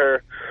I made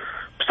her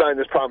sign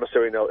this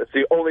promissory note. It's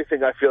the only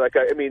thing I feel like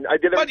I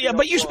did.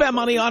 But you spent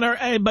money on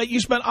her, but you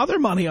spent other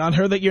money on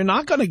her that you're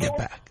not going to get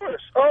back.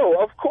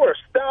 Of course.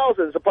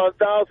 Thousands upon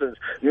thousands.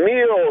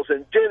 Meals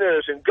and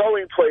dinners and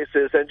going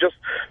places, and just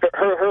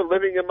her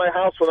living in my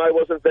house when I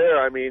wasn't there.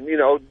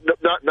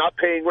 Not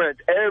paying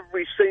rent.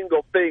 Every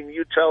single thing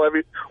you tell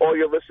all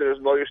your listeners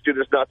and all your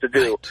students not to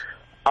do,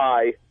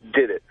 I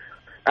did it.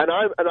 And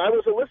I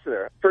was a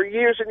listener for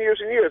years and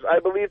years and years. I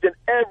believed in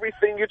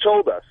everything you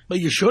told us. But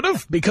you should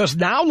have, because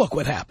now look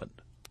what happened.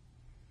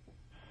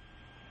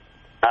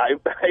 I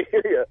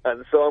hear you.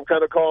 And so I'm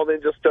kind of calling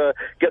in just to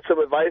get some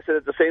advice, and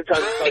at the same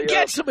time tell you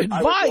get some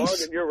advice. I was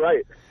wrong and you're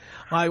right.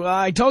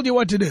 I told you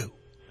what to do.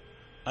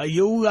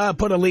 You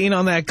put a lien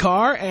on that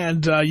car,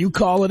 and you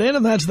call it in,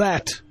 and that's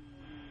that.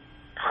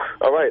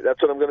 All right, that's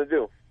what I'm going to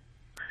do.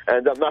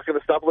 And I'm not going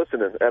to stop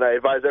listening. And I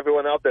advise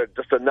everyone out there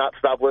just to not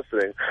stop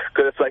listening,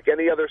 because it's like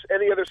any other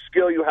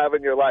skill you have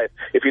in your life.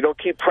 If you don't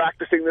keep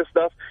practicing this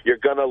stuff, you're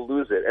going to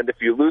lose it. And if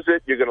you lose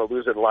it, you're going to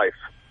lose in life.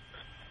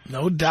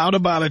 No doubt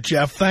about it,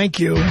 Jeff. Thank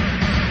you.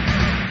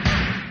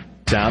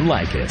 Tom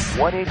Leykis.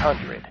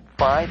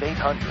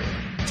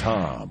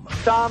 1-800-5800-TOM.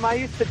 Tom, I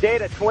used to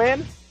date a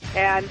twin,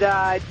 and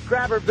I'd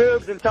grab her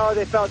boobs and tell her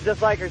they felt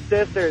just like her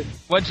sisters.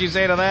 What'd she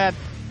say to that?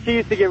 She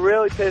used to get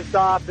really pissed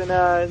off and,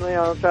 try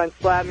and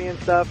slap me and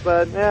stuff.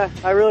 But, yeah,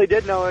 I really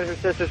did know what her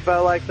sisters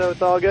felt like, so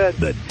it's all good.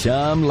 The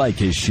Tom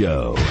Leykis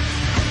Show.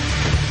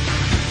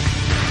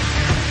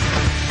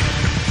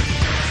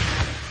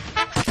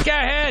 Go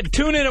ahead.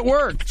 Tune in at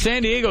work.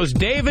 San Diego's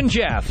Dave and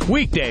Jeff.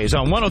 Weekdays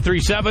on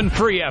 103.7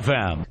 Free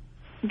FM.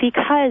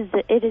 Because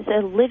it is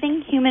a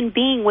living human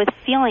being with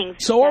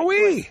feelings. So are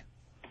we.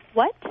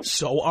 What?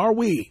 So are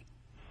we.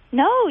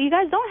 No, you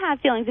guys don't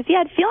have feelings. If you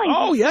had feelings...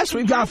 Oh, yes,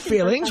 we've got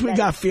feelings. We've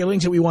got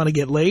feelings that we want to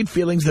get laid,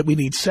 feelings that we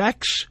need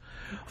sex,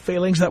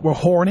 feelings that we're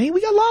horny. We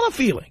got a lot of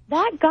feelings.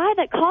 That guy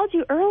that called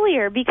you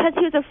earlier because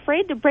he was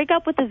afraid to break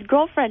up with his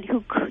girlfriend,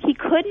 he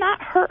could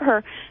not hurt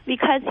her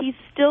because he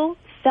still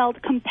felt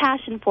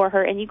compassion for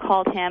her, and you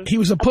called him... He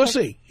was a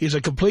pussy. He's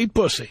a complete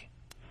pussy.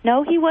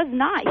 No, he was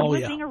not. He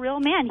was being a real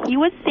man. He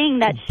was saying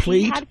that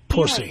she had feelings.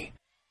 Pussy.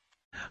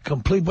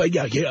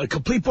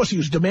 Complete pussy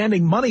who's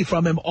demanding money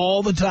from him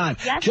all the time.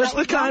 Yes, just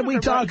the kind we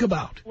talk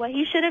about. What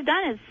he should have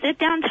done is sit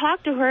down,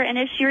 talk to her, and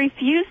if she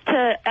refused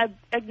to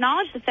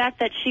acknowledge the fact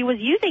that she was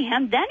using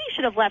him, then he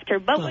should have left her.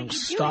 But when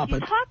you talk to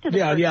the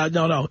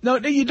person. No,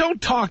 you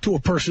don't talk to a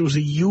person who's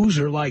a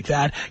user like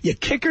that. You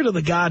kick her to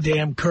the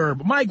goddamn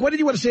curb. Mike, what did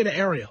you want to say to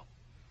Ariel?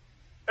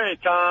 Hey,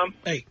 Tom.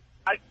 Hey.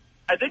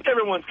 I think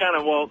everyone's kind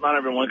of, well, not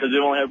everyone, because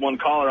we've only had one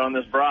caller on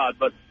this broad,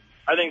 but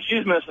I think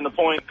she's missing the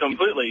point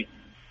completely.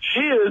 She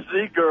is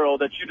the girl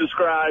that you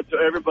describe to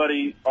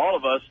everybody, all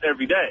of us,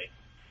 every day.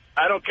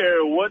 I don't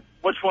care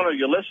which one of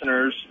your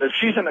listeners, if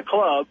she's in a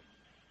club,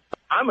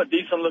 I'm a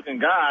decent-looking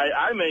guy,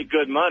 I make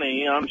good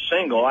money, I'm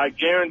single. I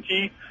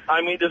guarantee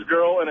I meet this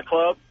girl in a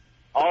club,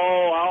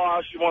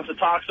 she wants to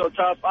talk so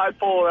tough, I'd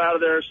pull her out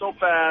of there so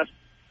fast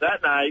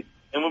that night,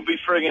 and we'll be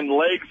friggin'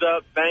 legs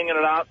up, banging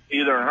it out,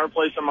 either in her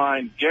place or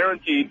mine,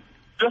 guaranteed,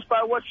 just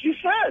by what she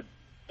said.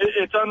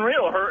 It's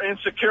unreal, her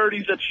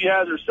insecurities that she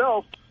has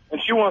herself, and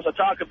she wants to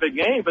talk a big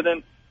game, but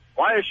then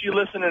why is she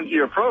listening to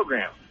your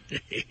program?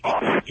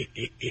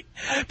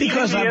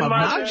 Because I'm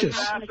obnoxious.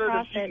 She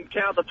can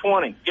count to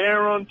 20,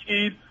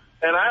 guaranteed,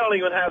 and I don't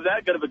even have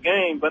that good of a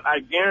game, but I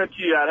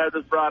guarantee you I'd have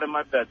this broad in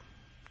my bed.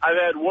 I've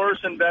had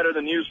worse and better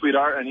than you,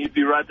 sweetheart, and you'd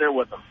be right there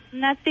with them.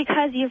 And that's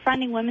because you're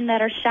finding women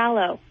that are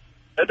shallow.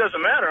 It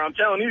doesn't matter. I'm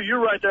telling you, you're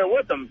right there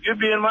with them. You'd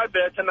be in my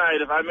bed tonight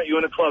if I met you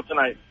in a club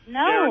tonight. No,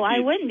 guaranteed. I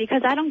wouldn't,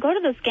 because I don't go to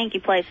those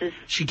skanky places.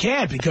 She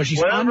can't because she's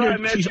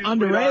she's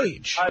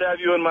underage. I'd have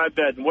you in my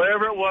bed.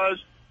 Wherever it was,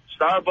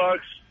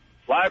 Starbucks,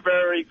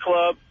 library,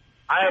 club.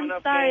 I have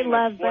enough sorry, game,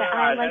 love, but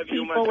I I'd like have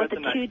you in my people bed with a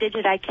tonight.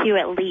 2-digit IQ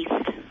at least.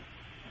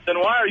 Then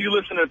why are you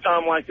listening to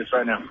Tom Leykis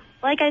right now?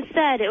 Like I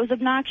said, it was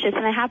obnoxious,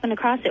 and I happened to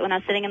cross it when I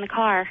was sitting in the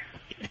car.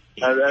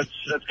 That's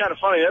kind of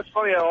funny. That's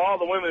funny how all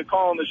the women that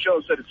call on the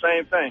show said the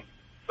same thing.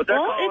 But they're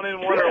calling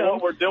in wondering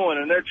what we're doing,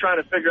 and they're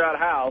trying to figure out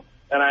how.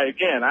 And I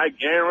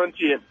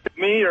guarantee it,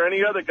 me or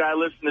any other guy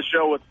listening to the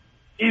show with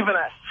even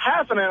a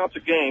half an ounce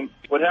of game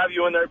would have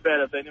you in their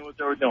bed if they knew what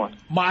they were doing.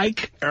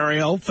 Mike,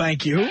 Ariel,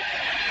 thank you.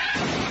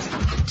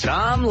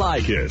 Tom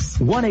Leykis.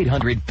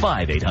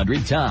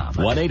 1-800-5800-TOM.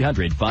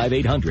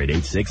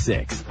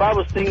 1-800-5800-866. If I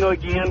was single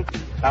again,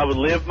 I would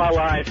live my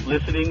life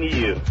listening to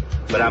you.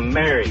 But I'm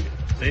married.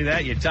 See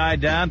that? You're tied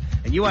down,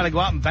 and you want to go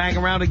out and bang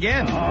around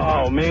again.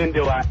 Oh, man,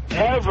 do I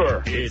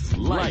ever. It's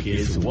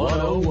Leykis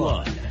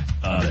 101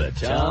 on the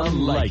Tom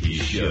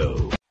Leykis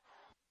Show.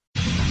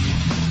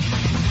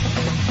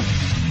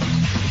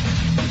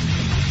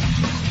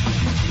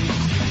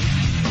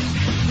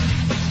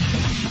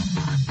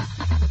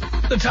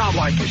 The Tom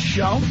Leykis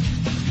Show.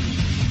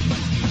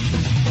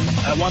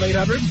 At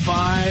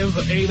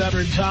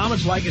 1-800-5800-TOM.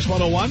 It's Leykis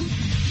 101.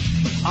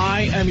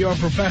 I am your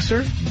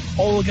professor,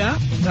 Olga.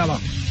 Hello.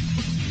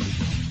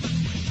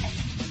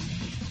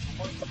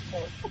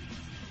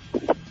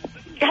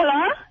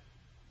 Hello?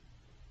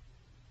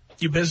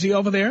 You busy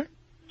over there?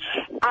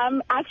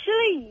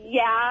 Actually,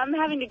 yeah, I'm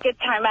having a good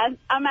time.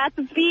 I'm at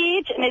the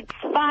beach, and it's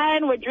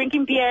fun. We're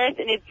drinking beers,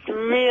 and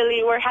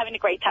we're having a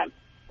great time.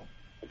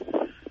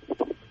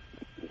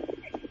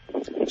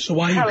 So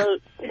why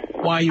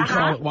are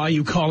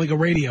you calling a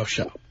radio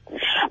show?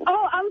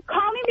 Oh, I'm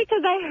calling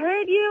because I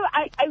heard you.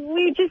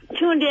 We just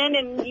tuned in,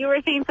 and you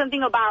were saying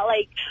something about,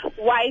 like,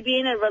 why be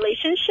in a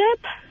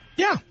relationship.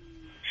 Yeah.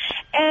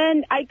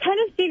 And I kind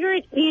of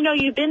figured,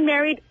 you've been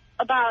married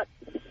about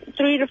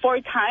 3 to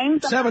 4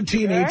 times.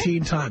 17,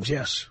 18 times,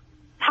 yes.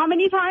 How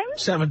many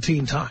times?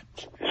 17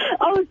 times.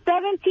 Oh,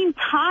 17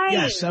 times.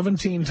 Yes,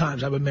 17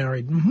 times I've been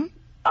married. Mm-hmm.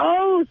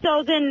 Oh,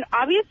 so then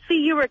obviously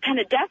you were kind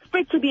of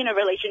desperate to be in a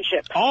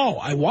relationship. Oh,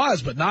 I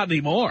was, but not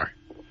anymore.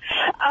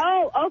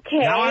 Oh, okay.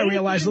 Now I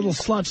realize little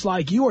sluts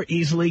like you are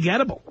easily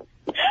gettable.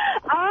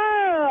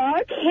 Oh,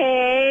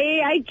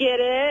 okay. I get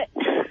it.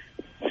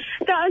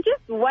 So I'm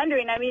just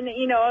wondering,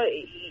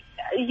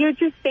 you're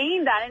just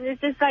saying that, and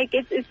it's just like,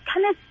 it's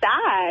kind of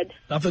sad.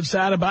 Nothing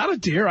sad about it,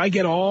 dear. I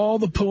get all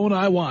the poon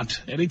I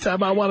want.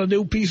 Anytime I want a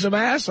new piece of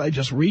ass, I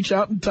just reach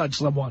out and touch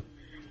someone.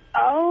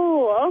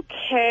 Oh,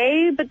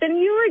 okay. But then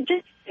you were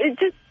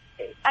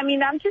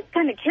I'm just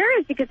kind of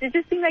curious because it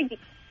just seemed like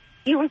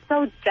you were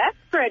so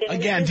desperate.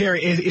 Again,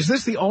 Terry, is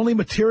this the only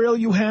material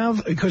you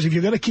have? Because if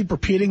you're going to keep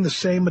repeating the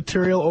same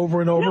material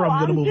over and over, I'm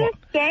going to move on.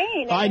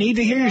 Saying, I need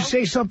to hear you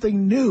say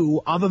something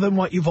new other than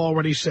what you've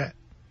already said.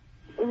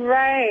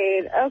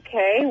 Right.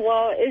 Okay.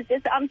 Well,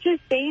 I'm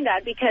just saying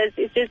that because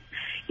it's just,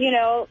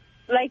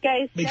 like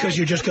I said. Because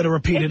you're just going to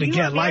repeat it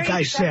again, like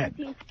I said.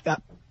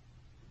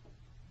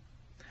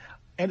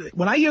 And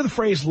when I hear the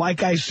phrase,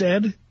 like I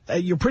said,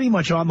 you're pretty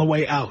much on the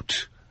way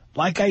out.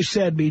 Like I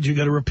said means you're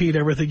going to repeat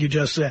everything you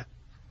just said.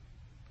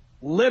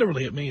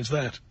 Literally, it means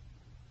that.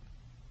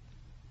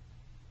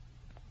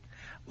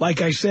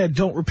 Like I said,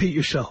 don't repeat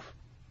yourself.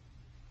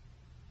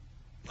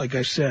 Like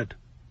I said,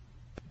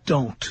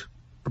 don't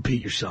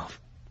repeat yourself.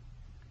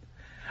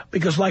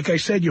 Because like I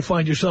said, you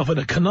find yourself in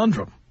a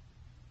conundrum.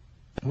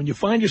 When you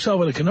find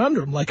yourself in a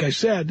conundrum, like I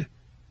said,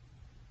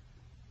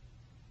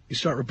 you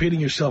start repeating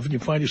yourself and you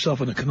find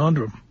yourself in a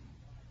conundrum.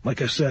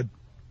 Like I said.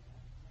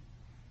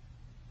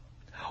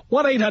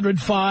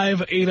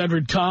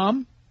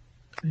 1-800-5800-TOM.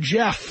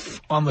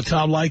 Jeff on the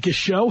Tom Leykis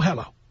show.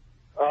 Hello.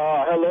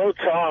 Hello,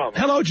 Tom.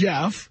 Hello,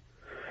 Jeff.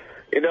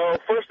 You know,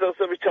 first,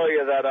 let me tell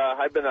you that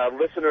I've been a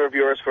listener of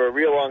yours for a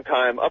real long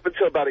time, up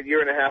until about a year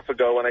and a half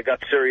ago when I got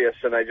serious,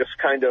 and I just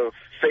kind of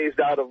phased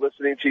out of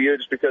listening to you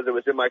just because it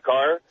was in my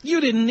car.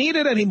 You didn't need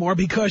it anymore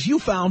because you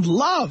found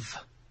love.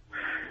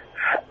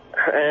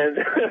 And,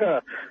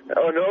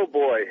 oh, no,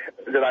 boy,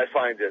 did I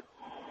find it.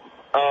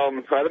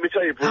 Let me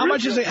tell you. How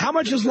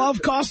much is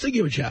love costing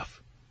you,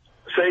 Jeff?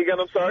 Say again,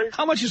 I'm sorry?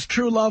 How much is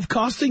true love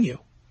costing you?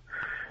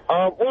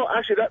 Well,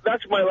 actually,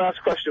 that's my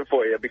last question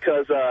for you,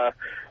 because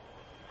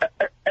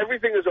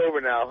everything is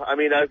over now. I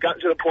mean, I've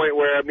gotten to the point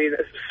where,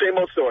 same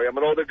old story. I'm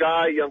an older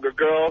guy, younger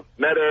girl,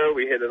 met her,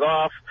 we hit it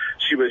off.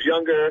 She was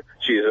younger.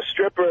 She's a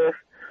stripper,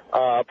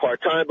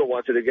 part-time, but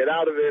wanted to get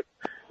out of it.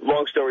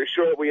 Long story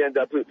short, we end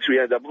up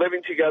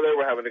living together.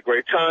 We're having a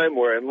great time.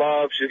 We're in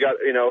love. She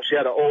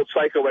had an old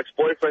psycho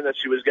ex-boyfriend that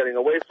she was getting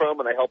away from,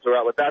 and I helped her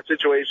out with that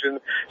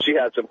situation. She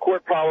had some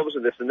court problems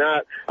and this and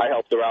that. I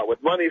helped her out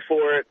with money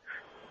for it.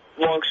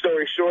 Long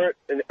story short,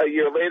 a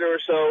year later or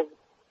so,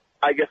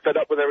 I get fed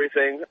up with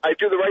everything. I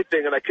do the right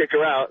thing and I kick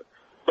her out,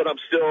 but I'm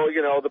still,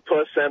 the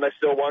puss, and I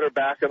still want her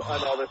back and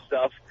all this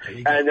stuff.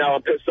 And now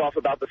I'm pissed off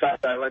about the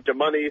fact that I lent her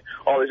money,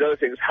 all these other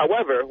things.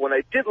 However, when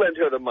I did lend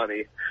her the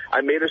money,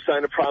 I made her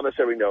sign a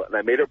promissory note, and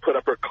I made her put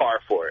up her car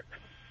for it.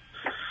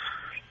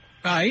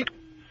 Right.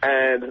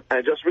 And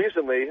just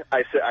recently,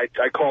 I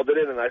called it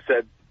in and I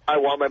said, I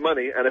want my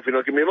money, and if you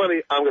don't give me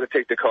money, I'm going to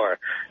take the car.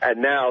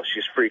 And now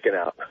she's freaking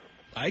out.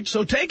 Right,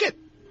 so take it.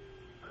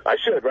 I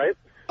should, right?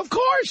 Of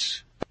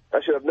course.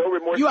 I should have no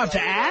remorse. You have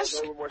to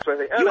ask?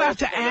 You have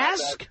to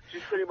ask?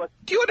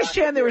 Do you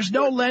understand there is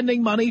no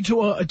lending money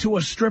to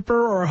a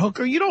stripper or a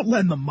hooker? You don't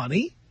lend them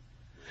money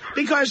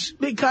because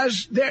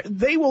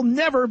they will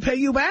never pay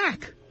you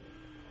back.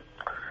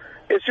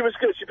 Yeah, she was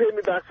good. She paid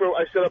me back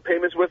I set up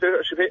payments with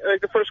her. She paid,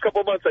 the first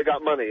couple of months I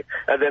got money,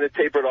 and then it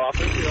tapered off,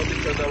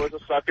 because I was a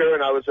sucker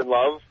and I was in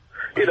love.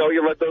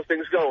 You let those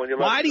things go.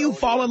 Why do you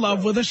fall in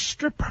love with a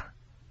stripper?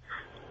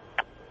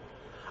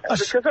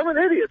 Because I'm an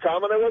idiot,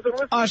 Tom, and I wasn't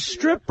listening. A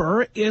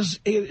stripper is,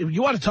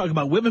 you want to talk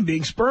about women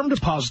being sperm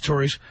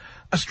depositories,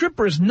 a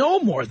stripper is no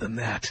more than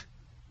that.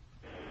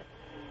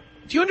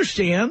 Do you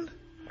understand?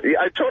 Yeah,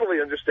 I totally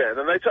understand,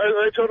 and I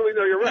totally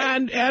know you're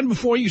right. And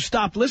before you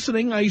stopped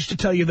listening, I used to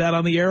tell you that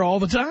on the air all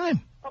the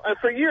time. And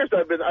for years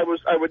I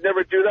would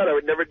never do that. I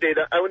would never date.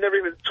 I would never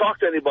even talk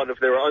to anybody if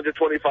they were under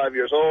 25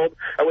 years old.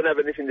 I wouldn't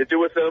have anything to do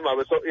with them. I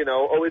was,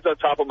 always on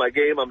top of my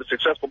game. I'm a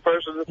successful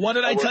person. What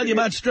did I tell you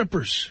about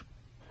strippers?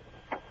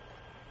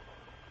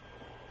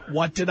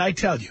 What did I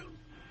tell you?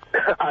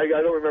 I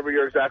don't remember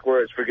your exact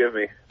words. Forgive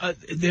me.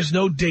 There's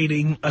no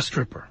dating a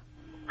stripper.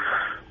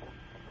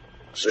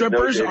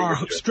 Strippers are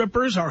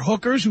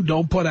hookers who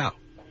don't put out.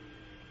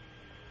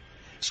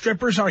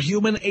 Strippers are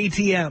human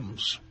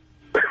ATMs.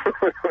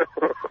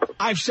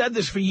 I've said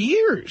this for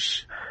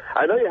years.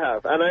 I know you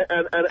have,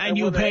 and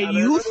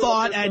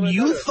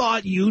you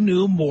thought you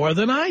knew more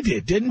than I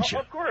did, didn't you?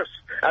 Of course.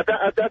 At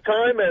that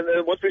time,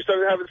 and once we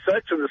started having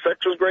sex, and the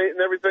sex was great and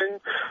everything,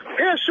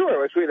 yeah,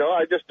 sure. I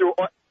just threw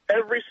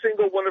every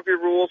single one of your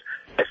rules.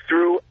 I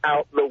threw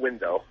out the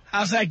window.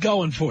 How's that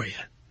going for you?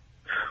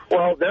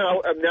 Well,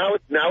 now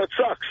it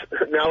sucks.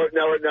 Now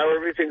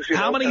everything's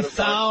How many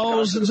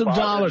thousands of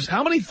dollars?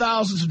 How many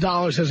thousands of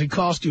dollars has it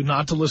cost you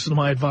not to listen to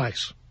my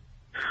advice?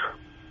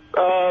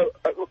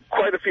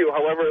 Quite a few.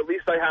 However, at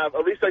least I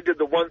did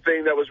the one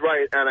thing that was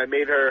right, and I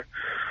made her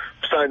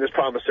sign this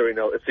promissory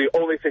note. It's the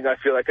only thing I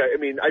feel like I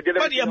did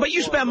everything. But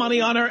you spent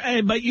money on her,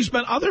 but you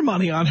spent other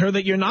money on her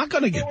that you're not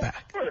going to get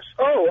back.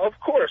 Of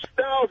course.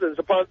 Thousands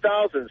upon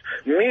thousands.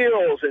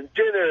 Meals and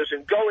dinners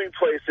and going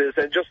places,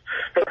 and just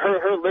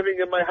her living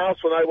in my house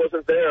when I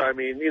wasn't there.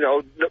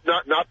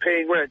 Not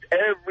paying rent.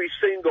 Every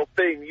single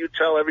thing you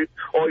tell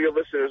all your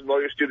listeners and all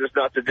your students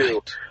not to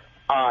do,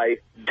 I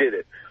did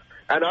it.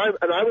 And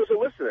I was a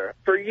listener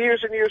for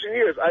years and years and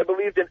years. I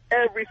believed in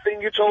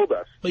everything you told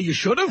us. But you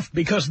should have,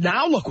 because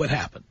now look what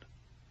happened.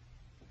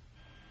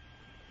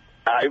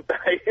 I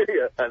hear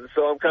you. And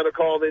so I'm kind of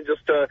calling in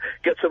just to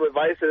get some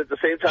advice, and at the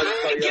same time...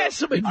 Get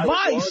some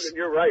advice? And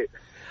you're right.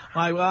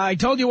 I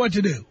told you what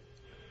to do.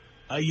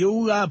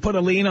 You put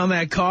a lien on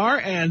that car,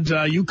 and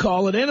you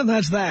call it in, and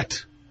that's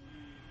that.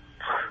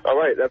 All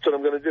right, that's what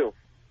I'm going to do.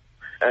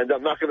 And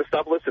I'm not going to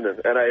stop listening.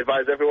 And I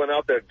advise everyone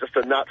out there just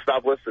to not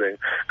stop listening.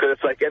 Because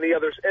it's like any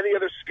other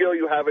skill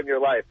you have in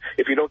your life.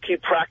 If you don't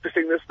keep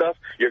practicing this stuff,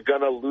 you're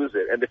going to lose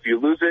it. And if you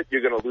lose it,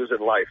 you're going to lose it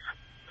in life.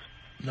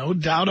 No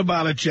doubt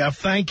about it, Jeff.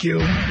 Thank you.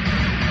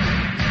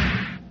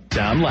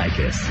 Tom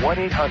Leykis.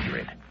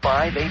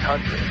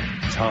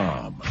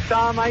 1-800-5800-TOM.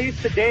 Tom, I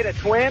used to date a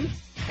twin,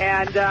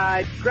 and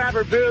I'd grab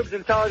her boobs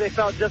and tell her they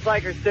felt just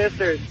like her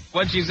sisters.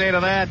 What'd she say to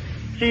that?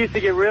 She used to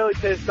get really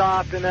pissed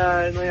off and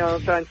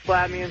try and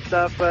slap me and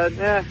stuff. But,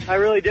 I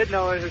really did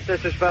know what her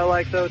sisters felt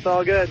like, so it's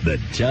all good. The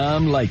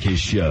Tom Leykis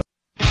Show.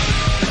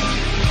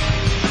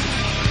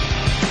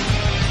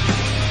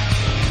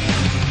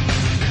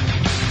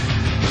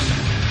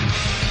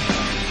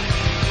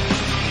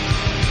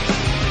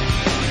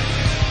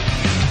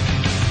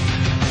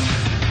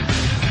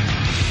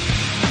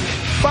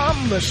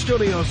 the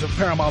studios of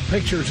Paramount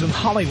Pictures in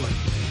Hollywood,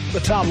 the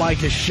Tom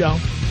Leykis Show.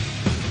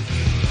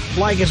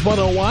 Leykis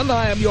 101,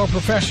 I am your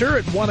professor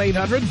at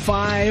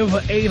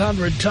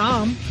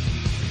 1-800-5800-TOM.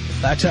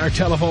 That's our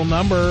telephone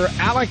number.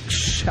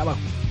 Alex, hello.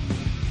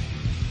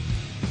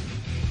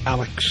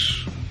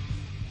 Alex.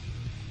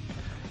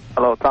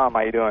 Hello, Tom.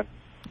 How you doing?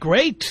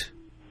 Great.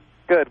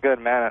 Good,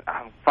 man.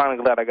 I'm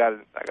finally glad I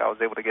was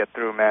able to get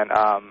through, man.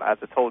 As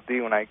I told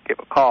D when I gave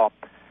a call,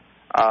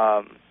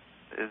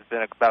 it's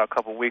been about a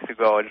couple weeks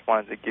ago. I just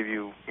wanted to give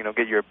you,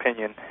 get your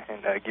opinion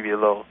and give you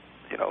a little,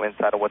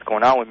 insight of what's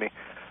going on with me.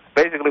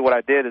 Basically, what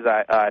I did is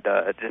I'd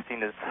just seen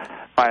this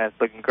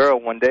fine-looking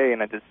girl one day,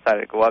 and I just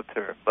decided to go up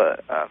to her.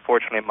 But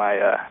unfortunately,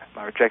 my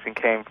rejection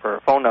came for her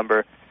phone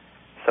number,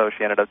 so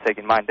she ended up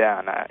taking mine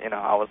down. I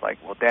was like,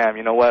 well, damn,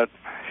 you know what?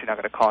 She's not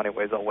going to call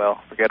anyways. Oh, well,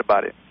 forget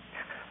about it.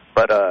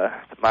 But to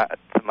my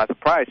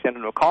surprise, she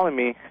ended up calling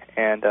me,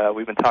 and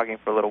we've been talking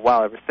for a little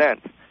while ever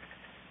since.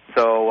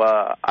 So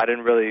I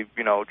didn't really,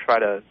 try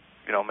to,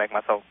 make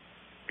myself,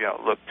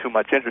 look too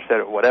much interested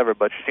or whatever,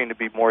 but she seemed to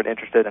be more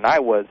interested than I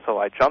was, so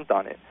I jumped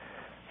on it.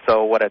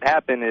 So what had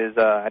happened is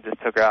I just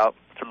took her out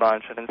to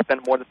lunch. I didn't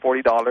spend more than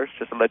 $40,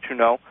 just to let you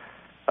know.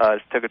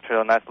 Just took her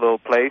to a nice little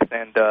place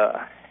and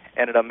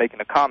ended up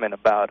making a comment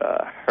about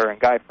her and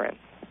guy friends.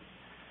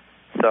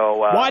 So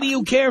why do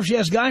you care if she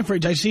has guy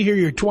friends? I see here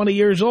you're 20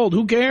 years old.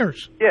 Who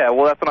cares? Yeah,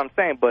 well, that's what I'm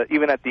saying. But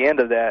even at the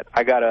end of that,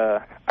 I got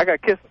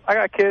kiss.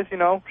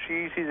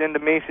 She's into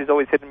me. She's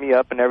always hitting me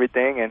up and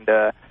everything. And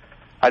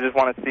I just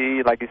want to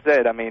see, like you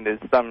said,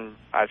 there's something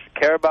I should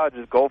care about.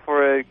 Just go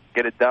for it,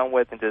 get it done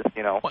with, and just,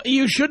 Well,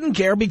 you shouldn't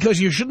care because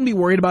you shouldn't be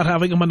worried about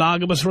having a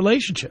monogamous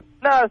relationship.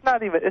 No, it's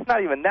not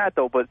even that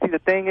though. But see, the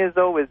thing is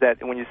though, is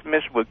that when you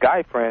mix with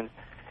guy friends,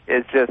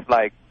 it's just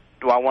like,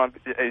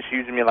 is she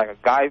using me like a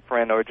guy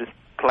friend or just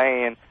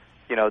playing,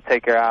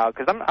 take her out?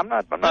 Because I'm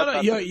not.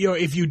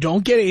 If you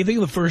don't get anything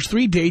the first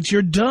 3 dates,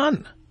 you're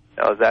done.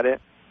 Oh, is that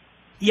it?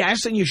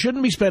 Yes, and you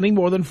shouldn't be spending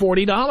more than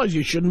 $40.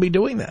 You shouldn't be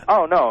doing that.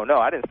 Oh, no,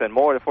 I didn't spend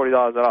more than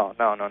 $40 at all.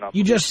 No.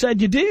 You just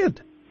said you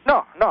did.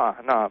 No,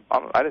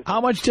 I didn't.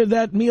 How much did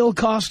that meal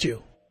cost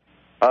you?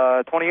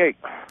 28.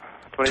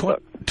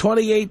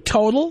 28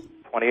 total?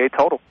 28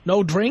 total.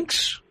 No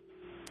drinks?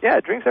 Yeah,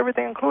 drinks,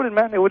 everything included,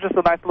 man. It was just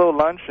a nice little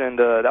lunch, and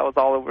that was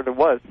all it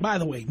was. By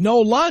the way, no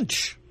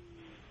lunch.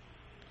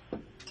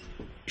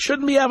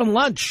 Shouldn't be having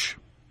lunch.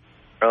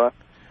 Really?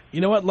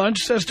 You know what lunch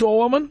says to a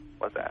woman?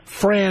 What's that?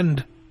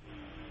 Friend.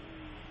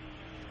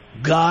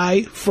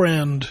 Guy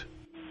friend.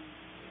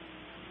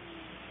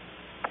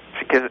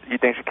 You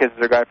think she kisses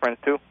her guy friends,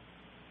 too?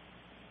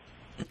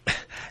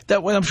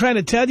 That what I'm trying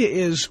to tell you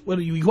is,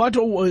 when you go out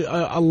to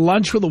a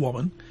lunch with a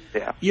woman,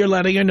 you're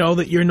letting her know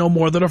that you're no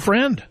more than a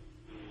friend.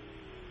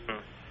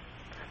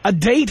 A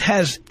date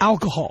has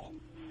alcohol.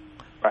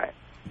 Right.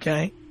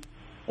 Okay?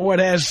 Or it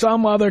has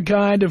some other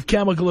kind of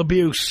chemical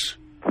abuse.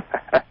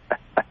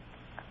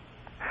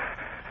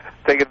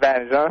 Take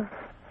advantage, huh?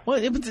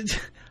 Well,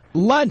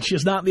 lunch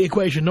is not the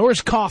equation, nor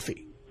is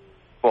coffee.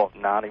 Well,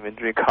 no, I don't even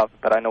drink coffee,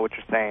 but I know what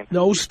you're saying.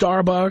 No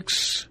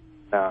Starbucks.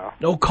 No.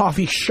 No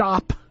coffee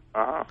shop.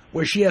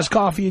 Where she has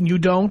coffee and you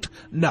don't.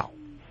 No.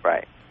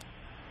 Right.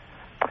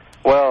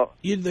 Well,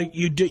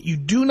 you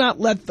do not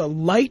let the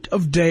light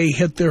of day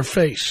hit their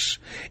face.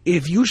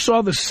 If you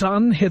saw the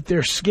sun hit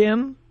their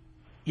skin,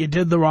 you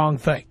did the wrong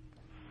thing.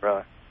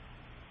 Really?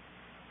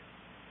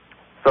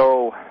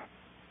 So,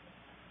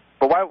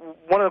 but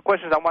one of the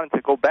questions I wanted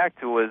to go back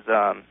to is,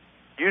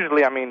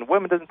 usually,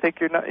 women doesn't take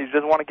your number. She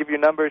doesn't want to give you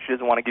your number. She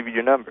doesn't want to give you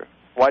your number.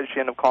 Why did she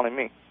end up calling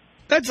me?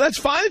 That's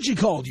fine that she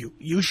called you.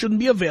 You shouldn't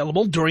be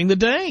available during the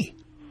day.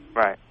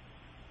 Right.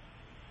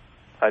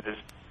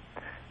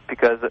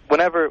 Because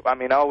whenever, I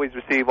always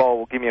receive,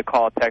 give me a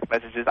call, text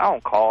messages. I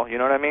don't call, you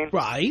know what I mean?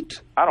 Right.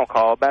 I don't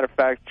call. Matter of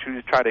fact, she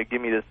was trying to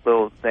give me this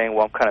little thing,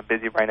 I'm kind of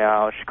busy right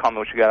now. She called me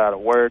when she got out of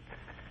work,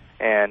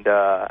 and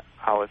I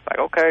was like,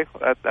 okay,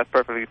 that's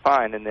perfectly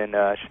fine. And then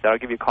she said, I'll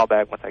give you a call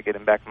back once I get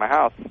him back to my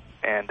house.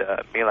 And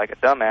me, like a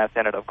dumbass,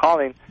 ended up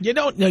calling.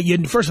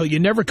 First of all, you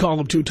never call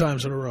them 2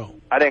 times in a row.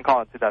 I didn't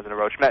call him 2 times in a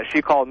row.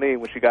 She called me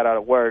when she got out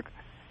of work,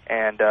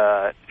 and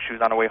she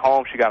was on her way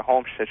home. She got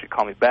home. She said she'd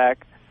call me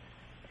back.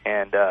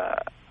 And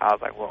I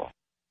was like, well,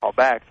 call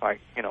back. So I,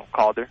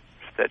 called her.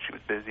 She said she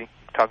was busy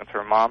talking to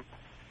her mom.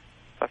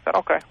 So I said,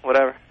 okay,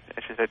 whatever.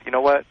 And she said, you know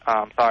what?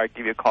 Sorry,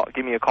 give me a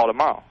call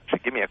tomorrow. She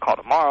said, give me a call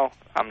tomorrow.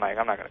 I'm like,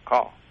 I'm not going to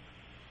call.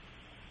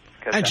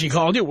 And she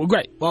called you. Well,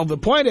 great. Well, the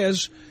point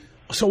is,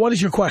 so what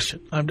is your question?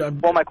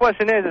 Well, my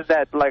question is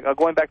that, like,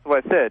 going back to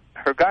what I said,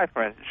 her guy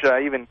friends, should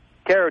I even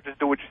care or just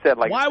do what you said?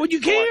 Like, why would you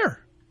care?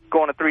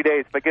 Go on a 3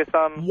 days, but get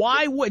some.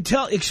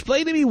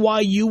 Explain to me why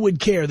you would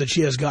care that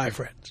she has guy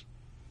friends.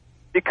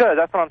 Because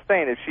that's what I'm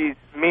saying. If she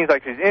means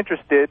like she's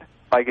interested,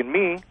 like in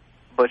me,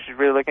 but she's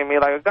really looking at me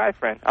like a guy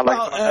friend.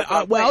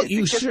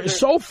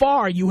 So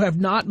far you have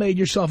not made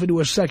yourself into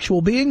a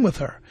sexual being with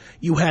her.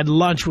 You had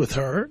lunch with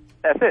her.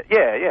 That's it.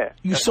 Yeah.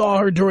 You saw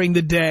her during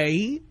the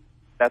day.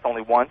 That's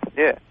only once.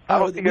 Yeah.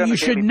 You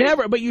should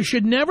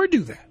never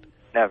do that.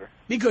 Never.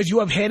 Because you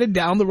have headed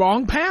down the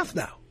wrong path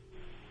now.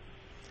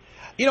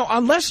 You know,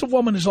 unless a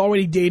woman is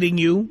already dating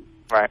you,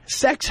 right,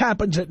 sex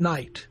happens at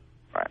night.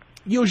 Right.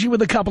 Usually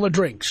with a couple of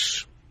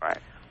drinks. Right.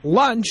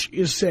 Lunch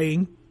is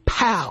saying,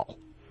 pal,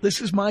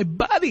 this is my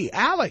buddy,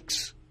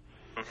 Alex.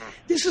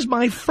 This is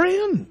my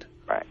friend.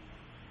 Right.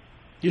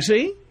 You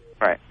see?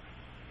 Right.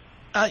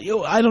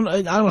 I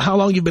don't know how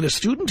long you've been a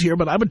student here,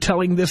 but I've been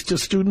telling this to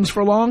students for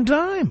a long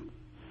time.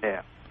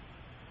 Yeah.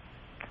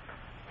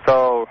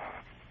 So,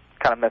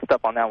 kind of messed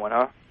up on that one,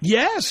 huh?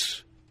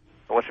 Yes.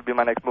 So what should be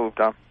my next move,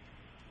 Tom?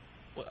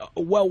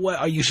 Well, what,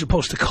 are you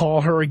supposed to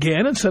call her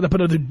again and set up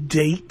another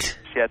date?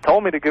 She had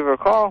told me to give her a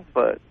call,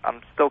 but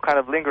I'm still kind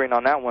of lingering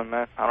on that one,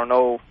 man. I don't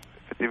know if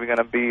it's even going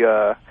to be...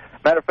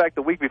 Matter of fact,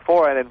 the week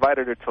before, I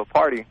invited her to a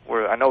party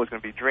where I know it was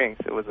going to be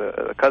drinks. It was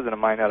a cousin of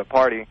mine at a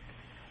party,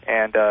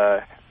 and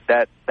that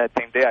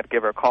same day I'd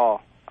give her a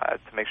call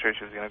to make sure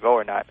she was going to go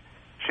or not.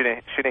 She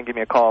didn't give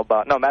me a call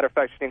about... No, matter of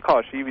fact, she didn't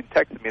call. She even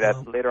texted me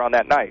that later on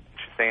that night.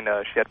 She's saying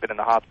she had been in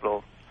the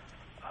hospital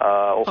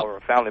over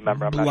a family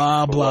member. I'm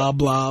blah, blah,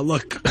 blah.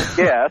 Look.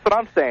 Yeah, that's what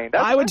I'm saying.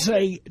 I would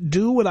say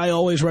do what I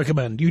always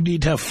recommend. You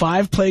need to have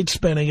 5 plates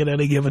spinning at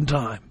any given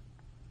time.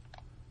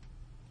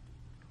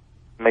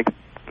 Makes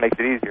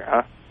it easier,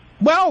 huh?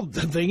 Well,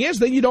 the thing is,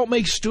 then you don't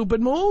make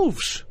stupid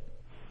moves.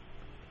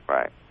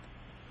 Right.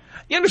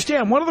 You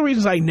understand, one of the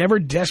reasons I never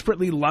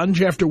desperately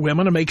lunge after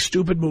women and make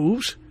stupid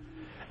moves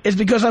is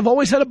because I've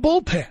always had a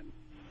bullpen.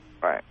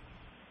 Right.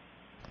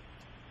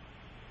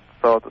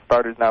 So the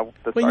starter's now...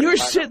 When you're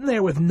sitting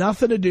there with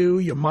nothing to do,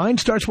 your mind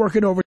starts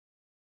working over...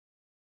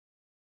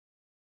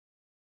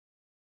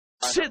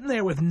 Sitting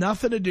there with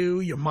nothing to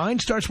do, your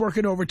mind starts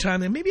working overtime,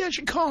 then maybe I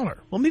should call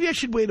her. Well, maybe I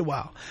should wait a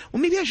while. Well,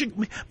 maybe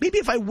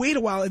if I wait a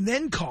while and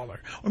then call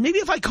her. Or maybe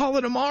if I call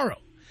her tomorrow.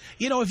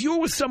 You know, if you were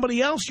with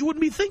somebody else, you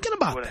wouldn't be thinking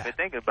about that. Wouldn't be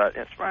thinking about it.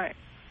 That's right.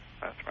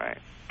 That's right.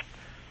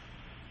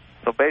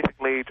 So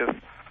basically, just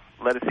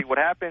let us see what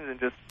happens and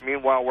just,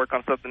 meanwhile, work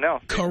on something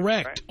else.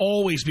 Correct. Right?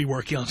 Always be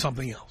working on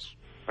something else.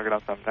 Working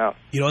on something else.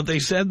 You know what they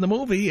said in the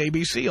movie,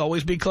 ABC,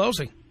 always be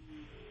closing.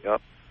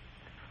 Yep.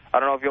 I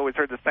don't know if you always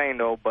heard the saying,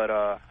 though, but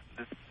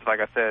like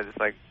I said, it's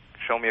like,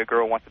 show me a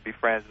girl who wants to be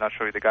friends, and I'll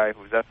show you the guy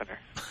who's effing her.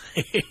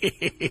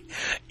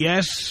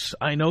 Yes,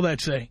 I know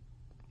that saying.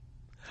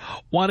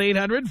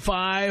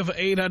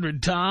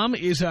 1-800-5800-TOM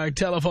is our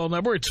telephone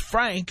number. It's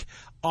Frank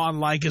on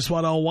Leykis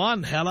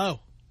 101.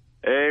 Hello.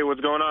 Hey, what's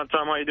going on,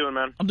 Tom? How you doing,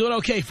 man? I'm doing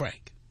okay,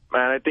 Frank.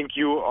 Man, I think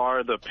you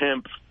are the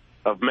pimp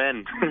of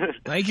men.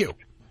 Thank you.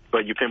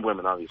 But you pimp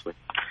women, obviously.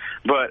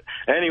 But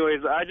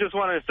anyways, I just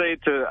wanted to say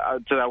to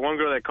that one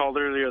girl that called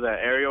earlier, that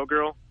Ariel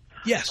girl.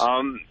 Yes.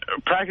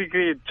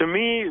 Practically, to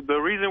me, the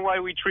reason why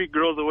we treat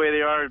girls the way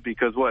they are is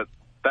because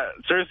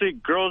seriously,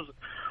 girls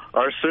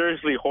are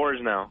seriously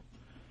whores now.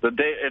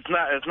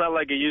 It's not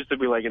like it used to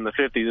be like in the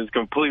 50s. It's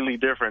completely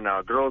different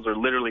now. Girls are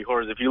literally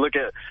whores. If you look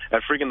at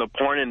freaking the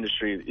porn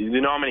industry,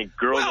 you know how many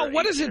girls. Well,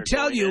 what does it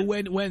tell you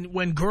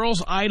when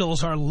girls'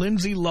 idols are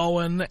Lindsay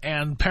Lohan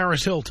and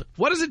Paris Hilton?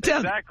 What does it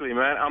tell you? Exactly,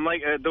 man. I'm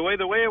like the way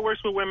it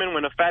works with women.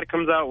 When a fad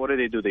comes out, what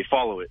do? They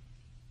follow it.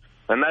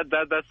 And that's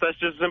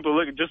just simple.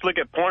 Look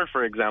at porn,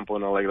 for example.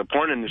 You know, like the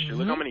porn industry.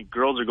 Look how many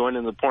girls are going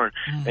into porn.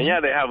 And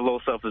yeah, they have low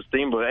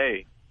self-esteem, but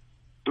hey,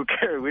 who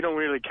cares? We don't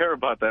really care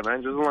about that,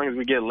 man, just as long as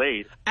we get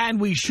laid. And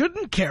we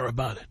shouldn't care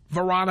about it.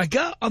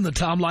 Veronica on the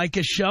Tom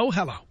Leykis Show.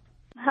 Hello.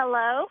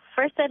 Hello.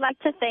 First, I'd like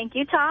to thank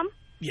you, Tom.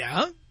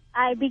 Yeah?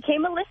 I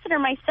became a listener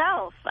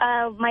myself.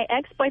 My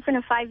ex-boyfriend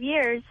of 5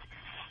 years,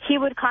 he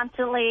would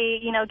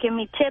constantly, give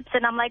me tips.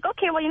 And I'm like,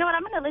 okay, well, you know what?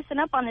 I'm going to listen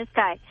up on this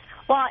guy.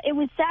 Well, it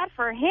was sad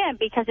for him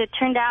because it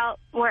turned out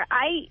where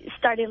I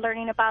started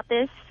learning about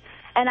this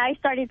and I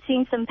started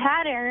seeing some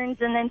patterns,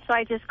 and then so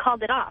I just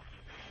called it off.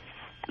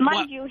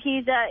 Mind you,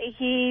 he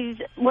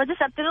was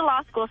accepted to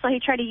law school, so he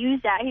tried to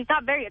use that. He's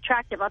not very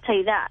attractive, I'll tell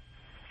you that.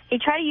 He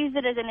tried to use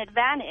it as an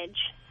advantage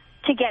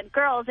to get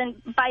girls,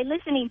 and by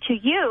listening to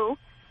you,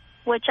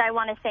 which I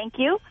want to thank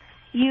you,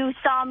 you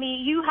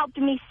helped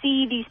me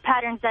see these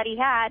patterns that he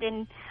had,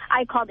 and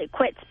I called it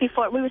quits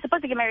before. We were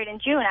supposed to get married in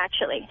June,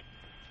 actually.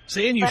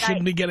 See, and you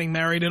shouldn't be getting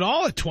married at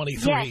all at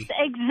 23. Yes,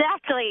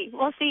 exactly.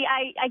 Well, see,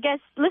 I guess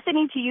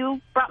listening to you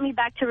brought me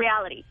back to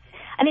reality.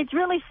 And it's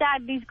really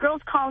sad. These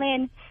girls call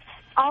in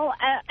all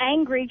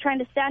angry, trying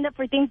to stand up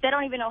for things they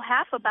don't even know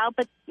half about,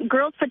 but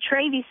girls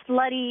portray these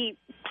slutty,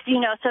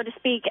 so to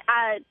speak,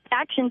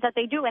 actions that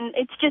they do, and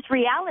it's just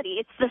reality.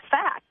 It's the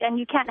fact, and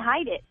you can't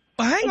hide it.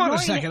 Well, hang on a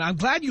second. I'm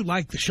glad you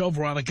like the show,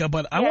 Veronica,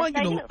 but I want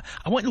you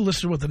to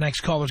listen to what the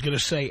next caller's going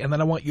to say, and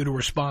then I want you to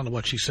respond to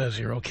what she says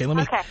here. Okay,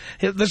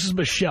 This is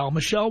Michelle.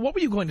 Michelle, what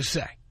were you going to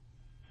say?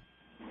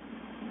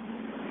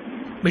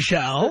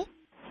 Michelle?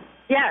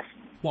 Yes.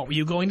 What were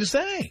you going to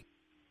say?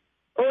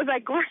 What was I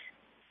going?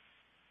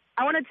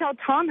 I want to tell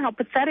Tom how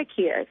pathetic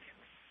he is.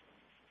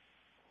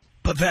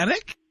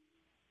 Pathetic?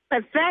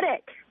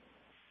 Pathetic.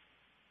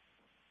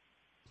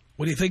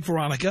 What do you think,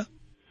 Veronica?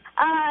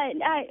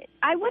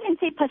 I wouldn't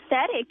say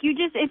pathetic.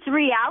 It's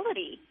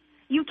reality.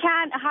 you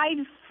can't hide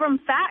from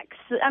facts.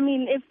 I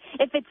mean,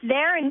 if it's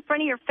there in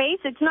front of your face,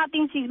 it's not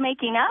things he's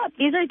making up.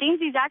 These are things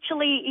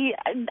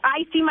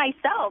I see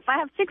myself. I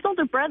have 6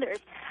 older brothers.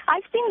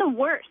 I've seen the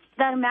worst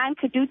that a man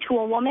could do to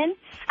a woman,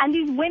 and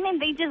these women,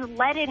 they just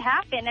let it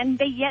happen, and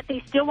yet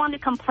they still want to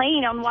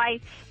complain on why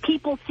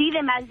people see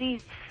them as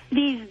these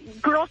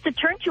girls to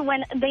turn to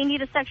when they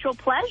need a sexual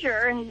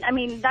pleasure. And I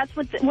mean, that's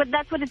what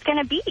it's going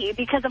to be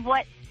because of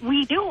what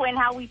we do and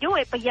how we do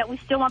it, but yet we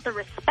still want the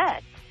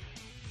respect.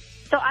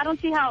 So I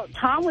don't see how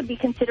Tom would be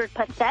considered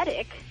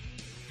pathetic.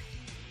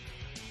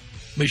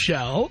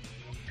 Michelle?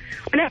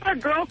 Whenever a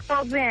girl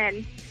calls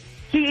in,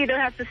 he either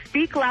has to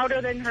speak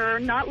louder than her,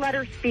 not let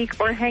her speak,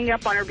 or hang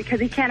up on her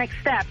because he can't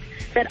accept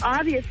that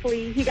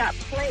obviously he got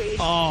played.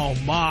 Oh,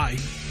 my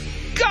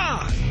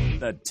God.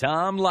 The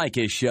Tom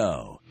Leykis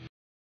Show.